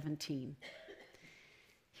verse 17.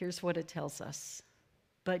 Here's what it tells us.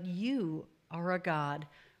 But you are a God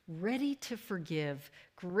ready to forgive,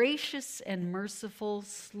 gracious and merciful,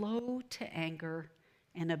 slow to anger,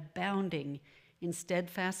 and abounding in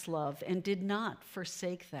steadfast love, and did not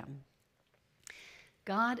forsake them.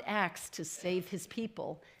 God acts to save his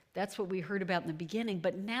people. That's what we heard about in the beginning.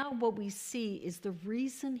 But now what we see is the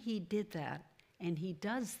reason he did that, and he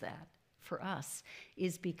does that for us,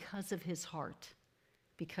 is because of his heart,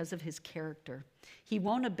 because of his character. He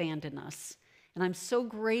won't abandon us. And I'm so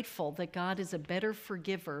grateful that God is a better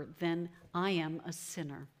forgiver than I am a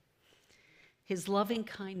sinner. His loving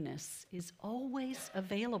kindness is always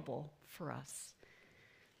available for us.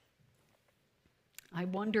 I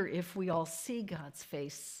wonder if we all see God's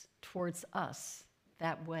face towards us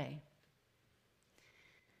that way.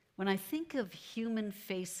 When I think of human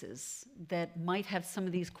faces that might have some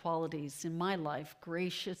of these qualities in my life,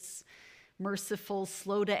 gracious, merciful,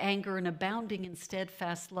 slow to anger, and abounding in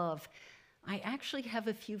steadfast love, I actually have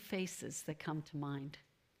a few faces that come to mind.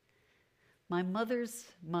 My mother's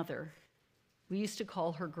mother, we used to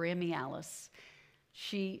call her Grammy Alice.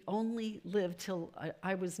 She only lived till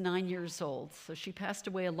I was 9 years old, so she passed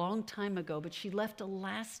away a long time ago, but she left a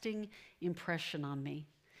lasting impression on me.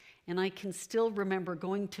 And I can still remember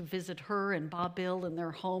going to visit her and Bob Bill in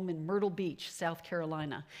their home in Myrtle Beach, South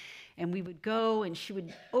Carolina. And we would go, and she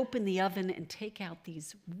would open the oven and take out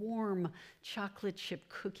these warm chocolate chip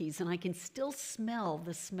cookies. And I can still smell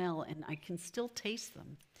the smell, and I can still taste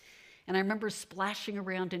them. And I remember splashing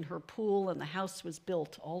around in her pool, and the house was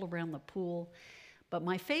built all around the pool. But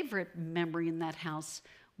my favorite memory in that house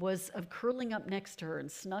was of curling up next to her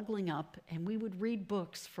and snuggling up, and we would read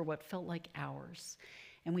books for what felt like hours.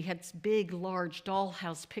 And we had big, large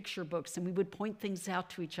dollhouse picture books, and we would point things out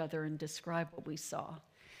to each other and describe what we saw.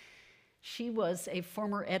 She was a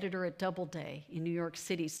former editor at Doubleday in New York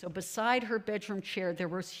City, so beside her bedroom chair, there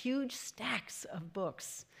was huge stacks of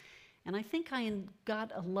books. And I think I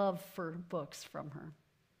got a love for books from her.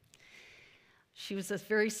 She was a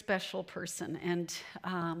very special person, and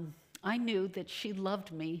I knew that she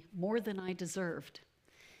loved me more than I deserved.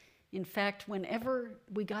 In fact, whenever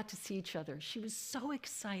we got to see each other, she was so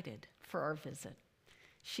excited for our visit.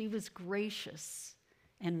 She was gracious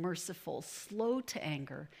and merciful, slow to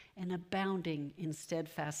anger, and abounding in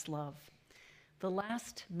steadfast love. The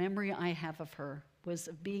last memory I have of her was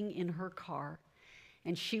of being in her car,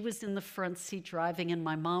 and she was in the front seat driving, and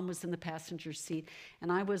my mom was in the passenger seat,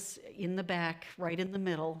 and I was in the back, right in the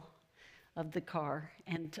middle of the car.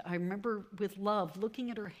 And I remember with love looking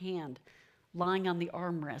at her hand lying on the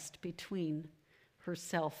armrest between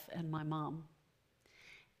herself and my mom.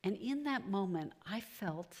 And in that moment, I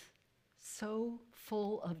felt so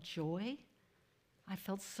full of joy. I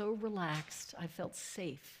felt so relaxed. I felt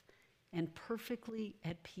safe and perfectly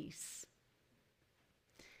at peace.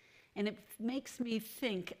 And it makes me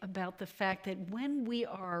think about the fact that when we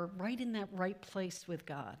are right in that right place with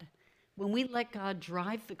God, when we let God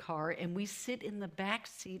drive the car and we sit in the back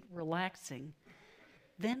seat relaxing,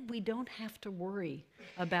 then we don't have to worry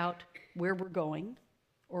about where we're going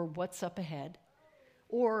or what's up ahead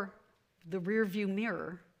or the rearview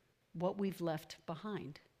mirror, what we've left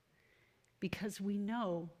behind. Because we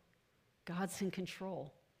know God's in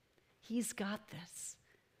control. He's got this.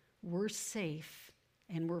 We're safe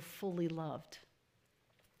and we're fully loved.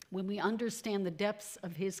 When we understand the depths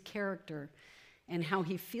of his character and how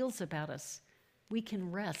he feels about us, we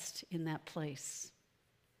can rest in that place.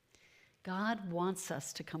 God wants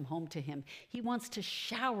us to come home to him. He wants to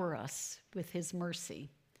shower us with his mercy.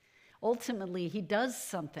 Ultimately, he does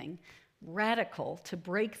something radical to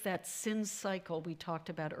break that sin cycle we talked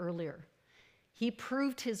about earlier. He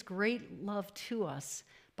proved his great love to us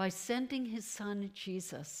by sending his son,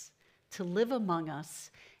 Jesus, to live among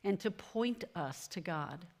us and to point us to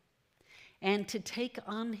God and to take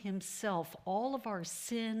on himself all of our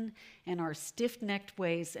sin and our stiff-necked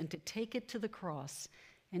ways and to take it to the cross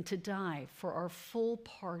and to die for our full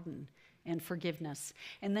pardon and forgiveness,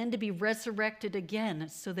 and then to be resurrected again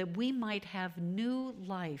so that we might have new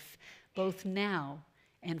life both now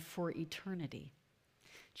and for eternity.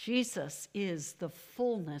 Jesus is the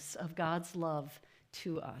fullness of God's love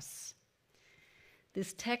to us.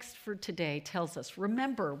 This text for today tells us,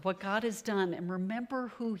 remember what God has done and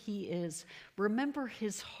remember who he is. Remember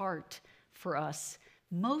his heart for us,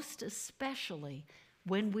 most especially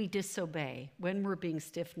when we disobey, when we're being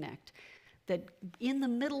stiff-necked. That in the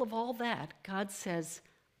middle of all that, God says,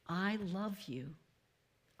 I love you.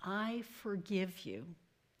 I forgive you.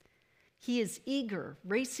 He is eager,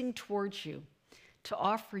 racing towards you to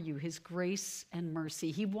offer you his grace and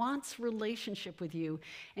mercy. He wants relationship with you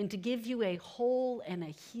and to give you a whole and a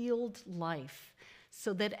healed life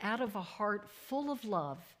so that out of a heart full of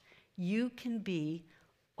love, you can be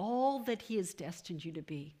all that he has destined you to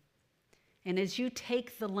be. And as you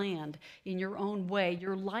take the land in your own way,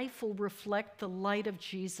 your life will reflect the light of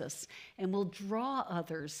Jesus and will draw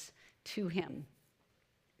others to him.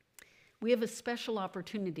 We have a special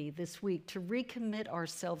opportunity this week to recommit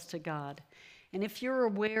ourselves to God. And if you're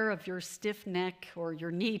aware of your stiff neck or your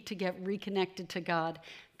need to get reconnected to God,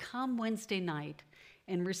 come Wednesday night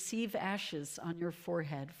and receive ashes on your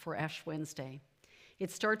forehead for Ash Wednesday. It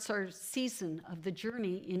starts our season of the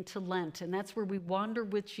journey into Lent, and that's where we wander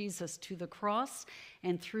with Jesus to the cross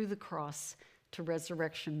and through the cross to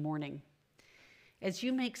resurrection morning. As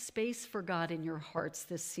you make space for God in your hearts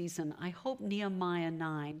this season, I hope Nehemiah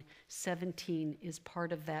 9:17 is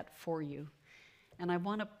part of that for you. And I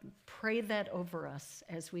want to pray that over us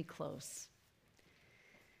as we close.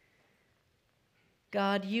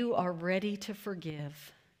 God, you are ready to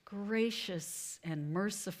forgive, gracious and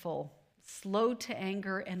merciful, slow to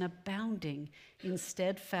anger and abounding in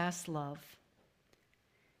steadfast love.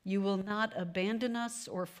 You will not abandon us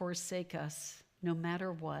or forsake us, no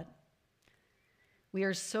matter what. We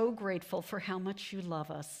are so grateful for how much you love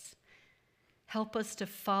us, Help us to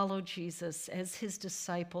follow Jesus as his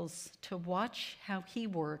disciples, to watch how he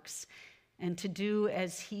works and to do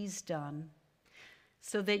as he's done,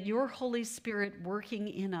 so that your Holy Spirit working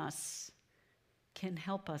in us can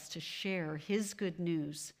help us to share his good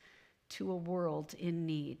news to a world in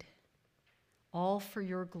need. All for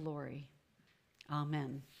your glory.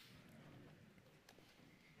 Amen.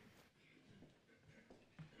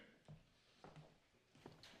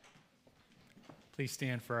 Please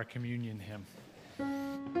stand for our communion hymn.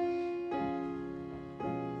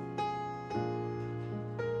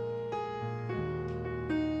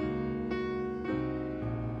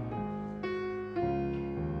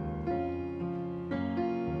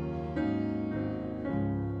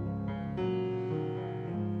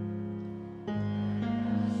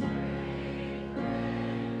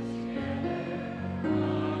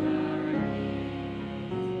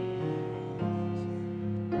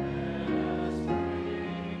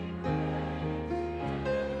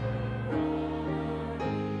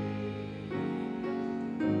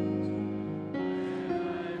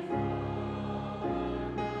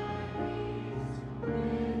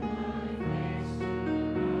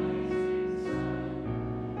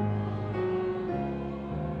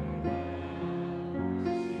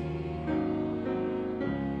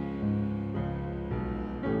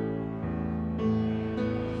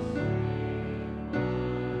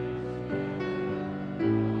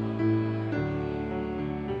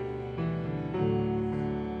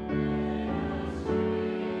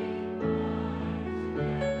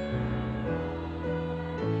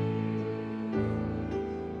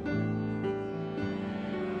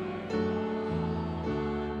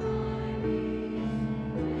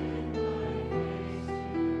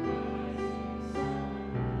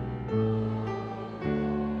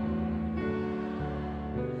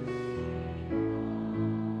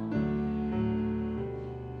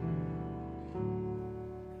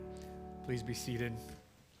 Please be seated.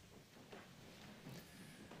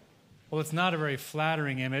 Well, it's not a very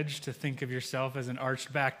flattering image to think of yourself as an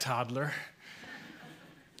arched back toddler.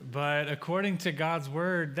 But according to God's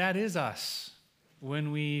word, that is us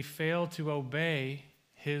when we fail to obey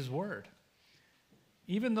his word.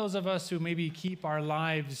 Even those of us who maybe keep our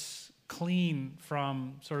lives clean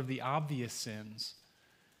from sort of the obvious sins,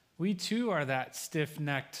 we too are that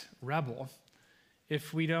stiff-necked rebel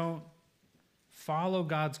if we don't follow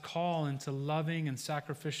God's call into loving and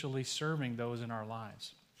sacrificially serving those in our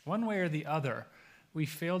lives. One way or the other, we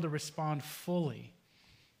fail to respond fully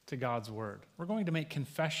to God's word. We're going to make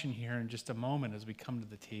confession here in just a moment as we come to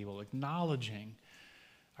the table, acknowledging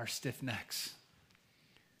our stiff necks.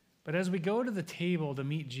 But as we go to the table to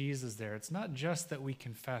meet Jesus there, it's not just that we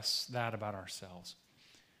confess that about ourselves.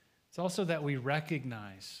 It's also that we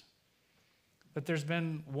recognize that there's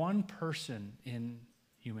been one person in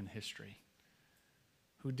human history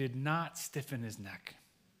who did not stiffen his neck,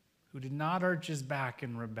 who did not arch his back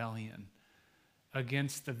in rebellion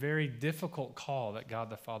against the very difficult call that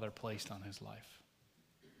God the Father placed on his life.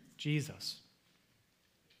 Jesus.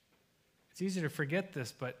 It's easy to forget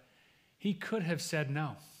this, but he could have said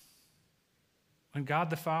no. When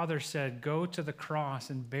God the Father said, go to the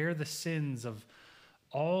cross and bear the sins of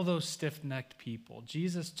all those stiff-necked people,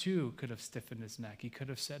 Jesus too could have stiffened his neck. He could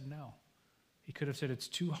have said no. He could have said, it's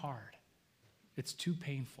too hard. It's too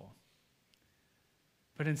painful.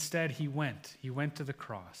 But instead, he went to the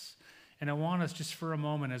cross. And I want us just for a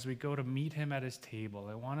moment, as we go to meet him at his table,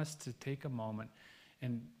 I want us to take a moment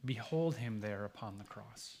and behold him there upon the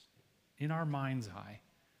cross. In our mind's eye,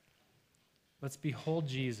 let's behold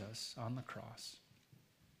Jesus on the cross.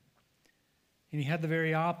 And he had the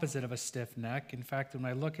very opposite of a stiff neck. In fact, when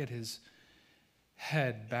I look at his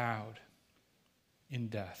head bowed in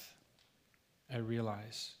death, I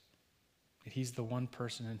realize that he's the one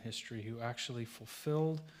person in history who actually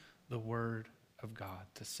fulfilled the word of God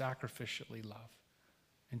to sacrificially love.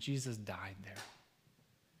 And Jesus died there,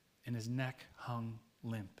 and his neck hung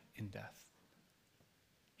limp in death.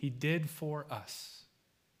 He did for us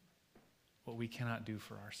what we cannot do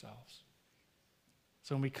for ourselves.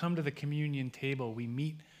 So when we come to the communion table, we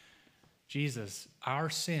meet Jesus, our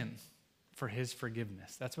sin, for his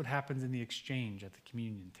forgiveness. That's what happens in the exchange at the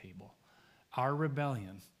communion table. Our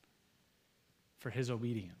rebellion for his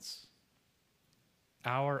obedience.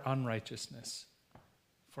 Our unrighteousness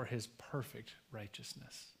for his perfect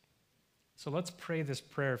righteousness. So let's pray this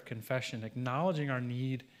prayer of confession, acknowledging our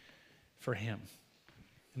need for him.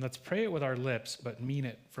 And let's pray it with our lips, but mean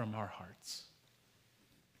it from our hearts.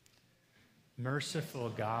 Merciful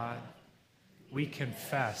God, we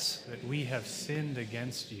confess that we have sinned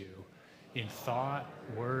against you in thought,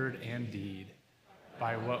 word, and deed,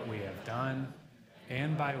 by what we have done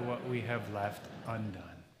and by what we have left undone.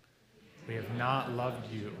 We have not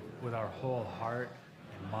loved you with our whole heart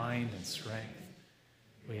and mind and strength.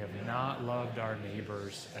 We have not loved our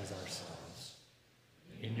neighbors as ourselves.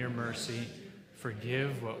 In your mercy,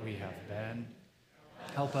 forgive what we have been.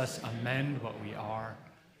 Help us amend what we are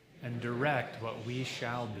and direct what we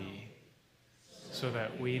shall be, so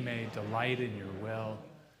that we may delight in your will,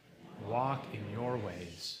 walk in your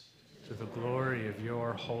ways, to the glory of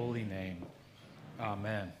your holy name.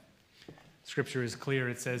 Amen. Scripture is clear.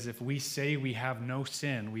 It says, if we say we have no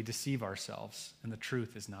sin, we deceive ourselves, and the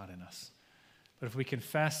truth is not in us. But if we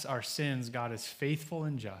confess our sins, God is faithful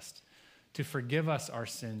and just to forgive us our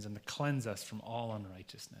sins and to cleanse us from all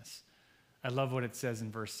unrighteousness. I love what it says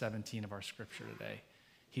in verse 17 of our scripture today.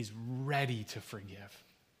 He's ready to forgive.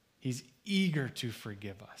 He's eager to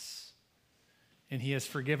forgive us. And he has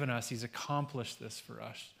forgiven us. He's accomplished this for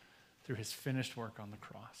us through his finished work on the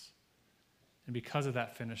cross. And because of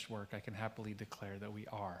that finished work, I can happily declare that we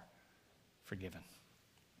are forgiven.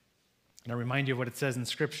 And I remind you of what it says in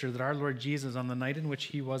Scripture, that our Lord Jesus, on the night in which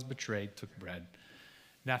he was betrayed, took bread.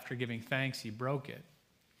 And after giving thanks, he broke it. And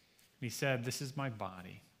he said, this is my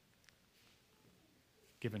body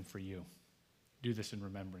given for you. Do this in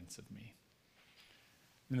remembrance of me.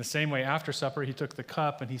 In the same way, after supper, he took the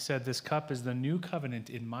cup and he said, this cup is the new covenant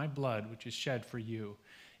in my blood, which is shed for you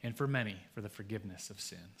and for many for the forgiveness of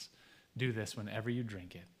sins. Do this whenever you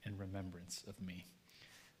drink it in remembrance of me.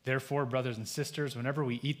 Therefore, brothers and sisters, whenever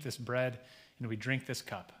we eat this bread and we drink this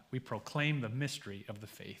cup, we proclaim the mystery of the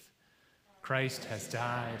faith. Christ has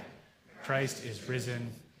died. Christ is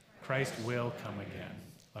risen. Christ will come again.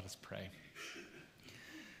 Let us pray.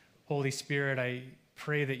 Holy Spirit, I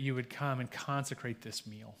pray that you would come and consecrate this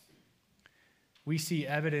meal. We see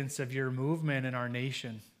evidence of your movement in our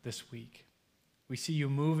nation this week. We see you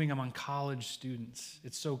moving among college students.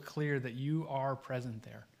 It's so clear that you are present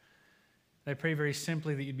there. And I pray very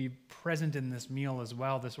simply that you'd be present in this meal as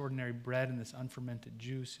well, this ordinary bread and this unfermented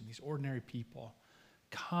juice and these ordinary people.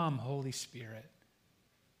 Come, Holy Spirit.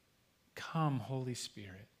 Come, Holy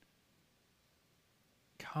Spirit.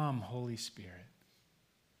 Come, Holy Spirit.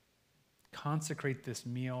 Consecrate this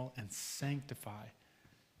meal and sanctify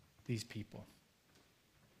these people.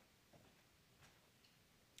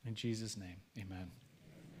 In Jesus' name, amen.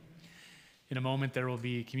 In a moment, there will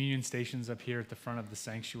be communion stations up here at the front of the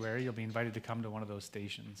sanctuary. You'll be invited to come to one of those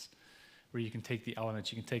stations where you can take the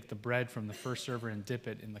elements. You can take the bread from the first server and dip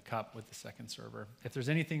it in the cup with the second server. If there's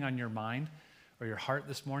anything on your mind or your heart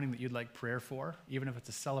this morning that you'd like prayer for, even if it's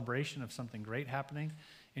a celebration of something great happening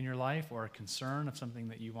in your life or a concern of something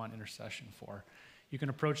that you want intercession for, you can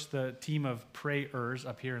approach the team of prayers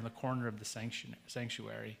up here in the corner of the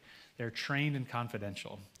sanctuary. They're trained and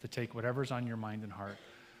confidential to take whatever's on your mind and heart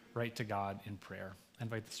right to God in prayer. I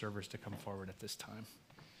invite the servers to come forward at this time.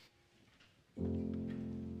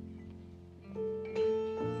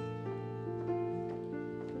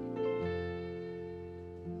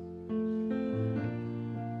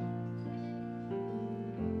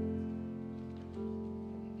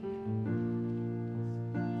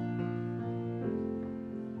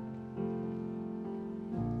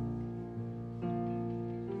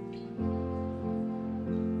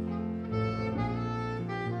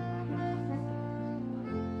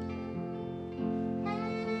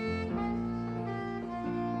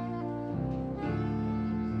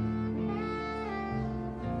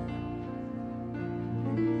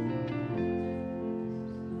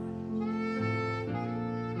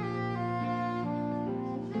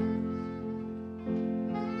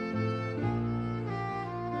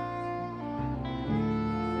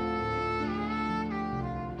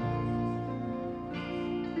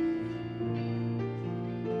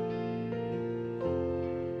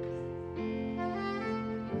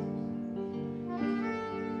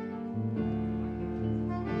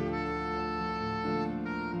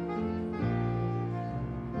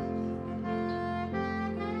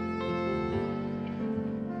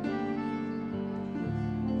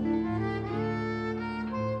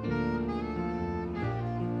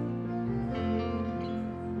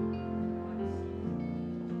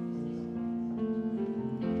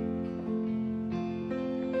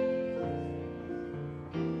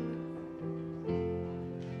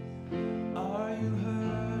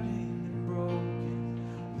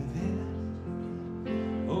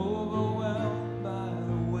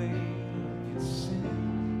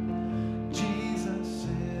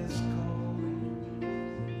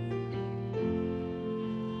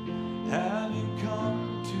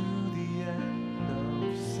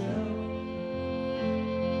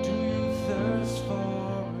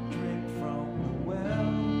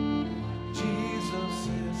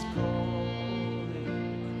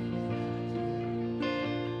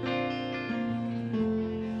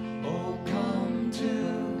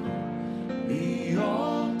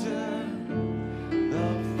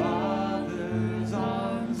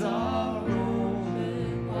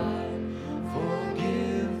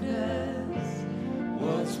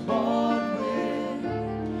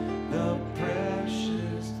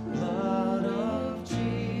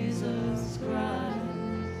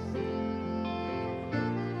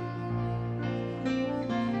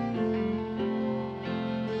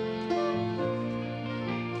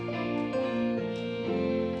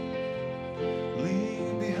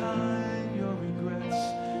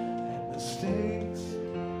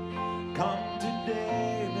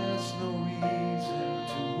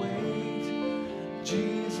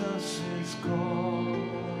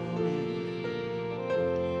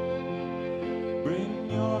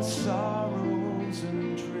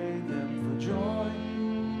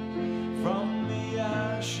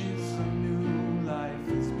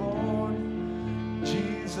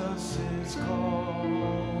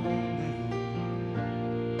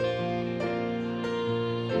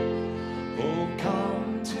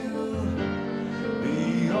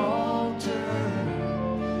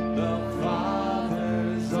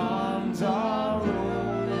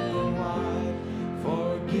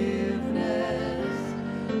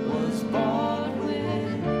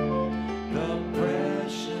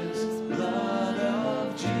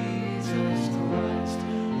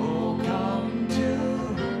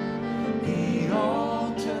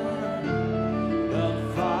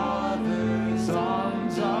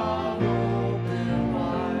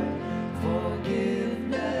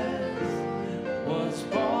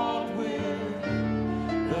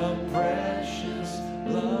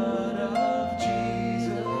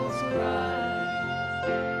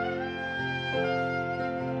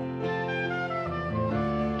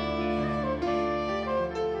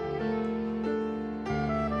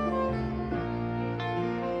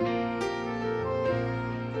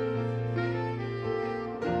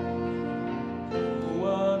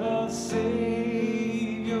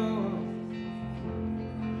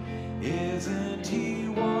 Isn't he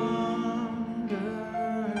wonderful?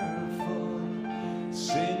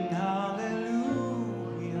 Sing hallelujah.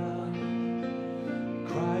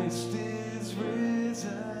 Christ is risen.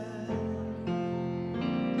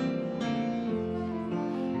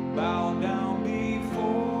 Bow down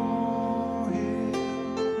before him,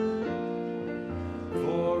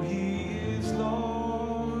 for he is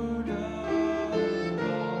Lord of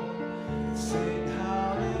all. Sing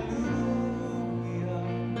hallelujah.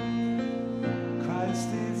 Christ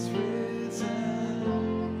is risen.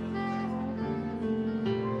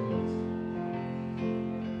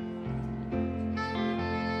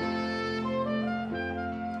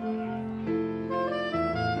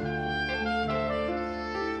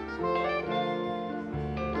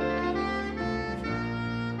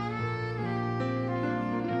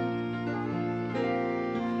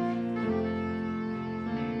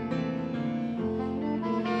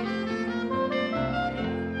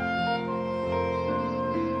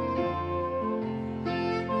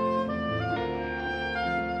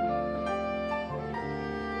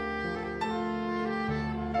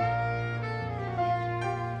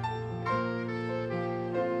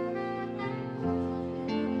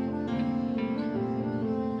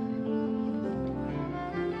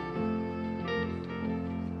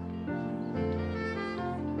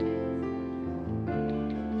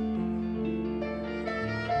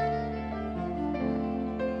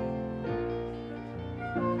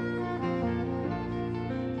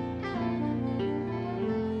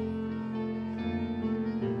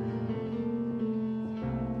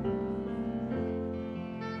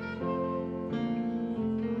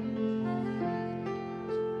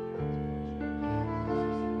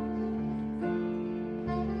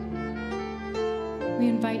 We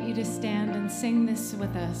invite you to stand and sing this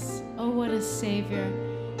with us. Oh, what a Savior.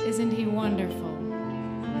 Isn't he wonderful?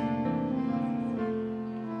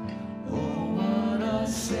 Oh, what a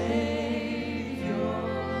Savior.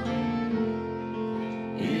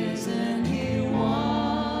 Isn't he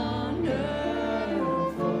wonderful?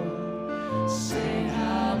 Sing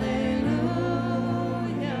hallelujah.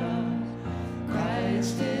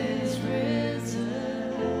 Christ is risen.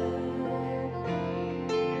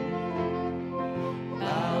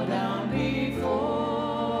 Bow down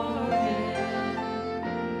before him,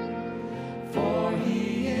 for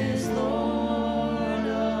he is Lord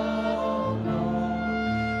of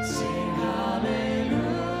all. Sing hallelujah.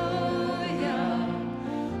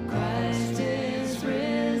 Christ is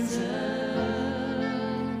risen.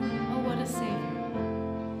 Oh, what a Savior.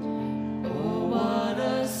 Oh, what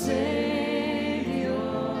a Savior.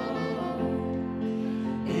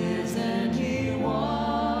 Isn't he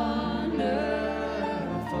wonderful?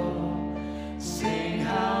 Sing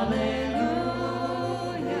hallelujah.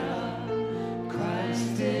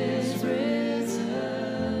 Christ is risen.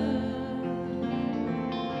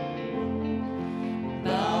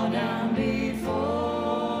 Bow down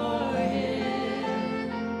before him,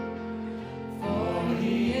 for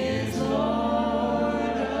he is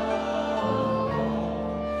Lord of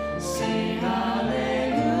all. Sing hallelujah.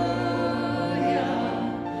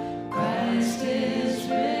 Christ is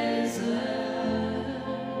risen.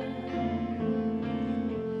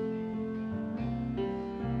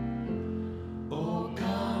 Oh,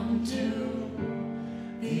 come to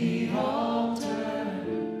the altar.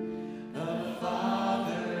 The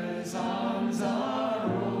Father's arms are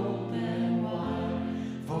open wide.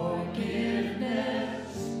 Forgiveness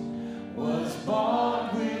was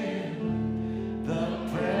bought with the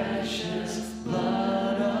precious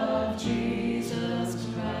blood of Jesus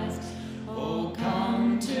Christ. Oh,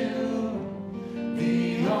 come to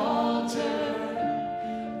the altar.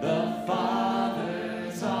 The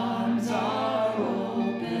Father's arms are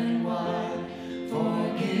open wide.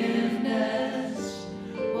 Forgiveness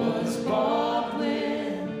was bought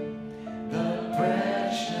with the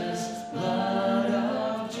precious blood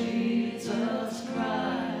of Jesus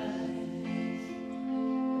Christ.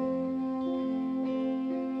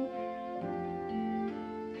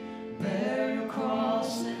 Bear your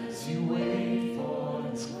cross as you wait for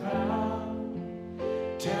its crown.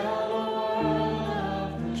 Tell the world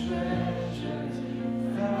of the treasures you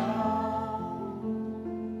found.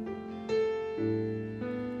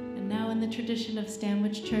 And now, in the tradition of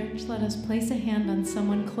Stanwich Church, let us place a hand on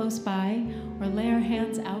someone close by or lay our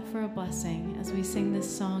hands out for a blessing as we sing this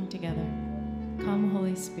song together. Come,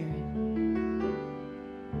 Holy Spirit.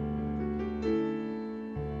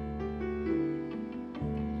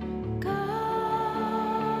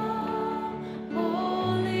 Come,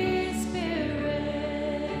 Holy Spirit,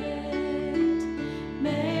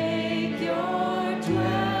 make your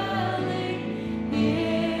dwelling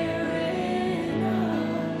here in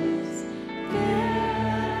us.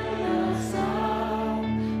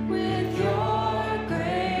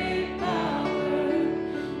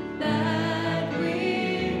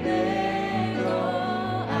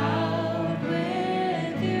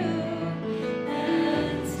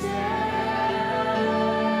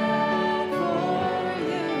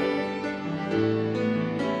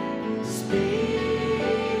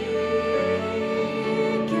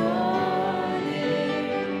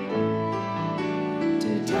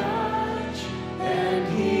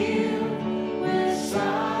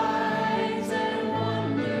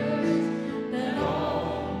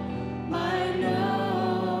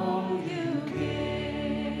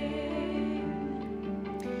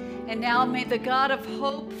 now may the God of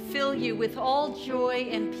hope fill you with all joy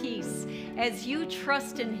and peace as you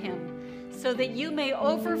trust in him, so that you may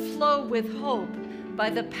overflow with hope by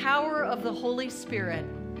the power of the Holy Spirit.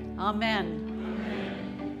 Amen.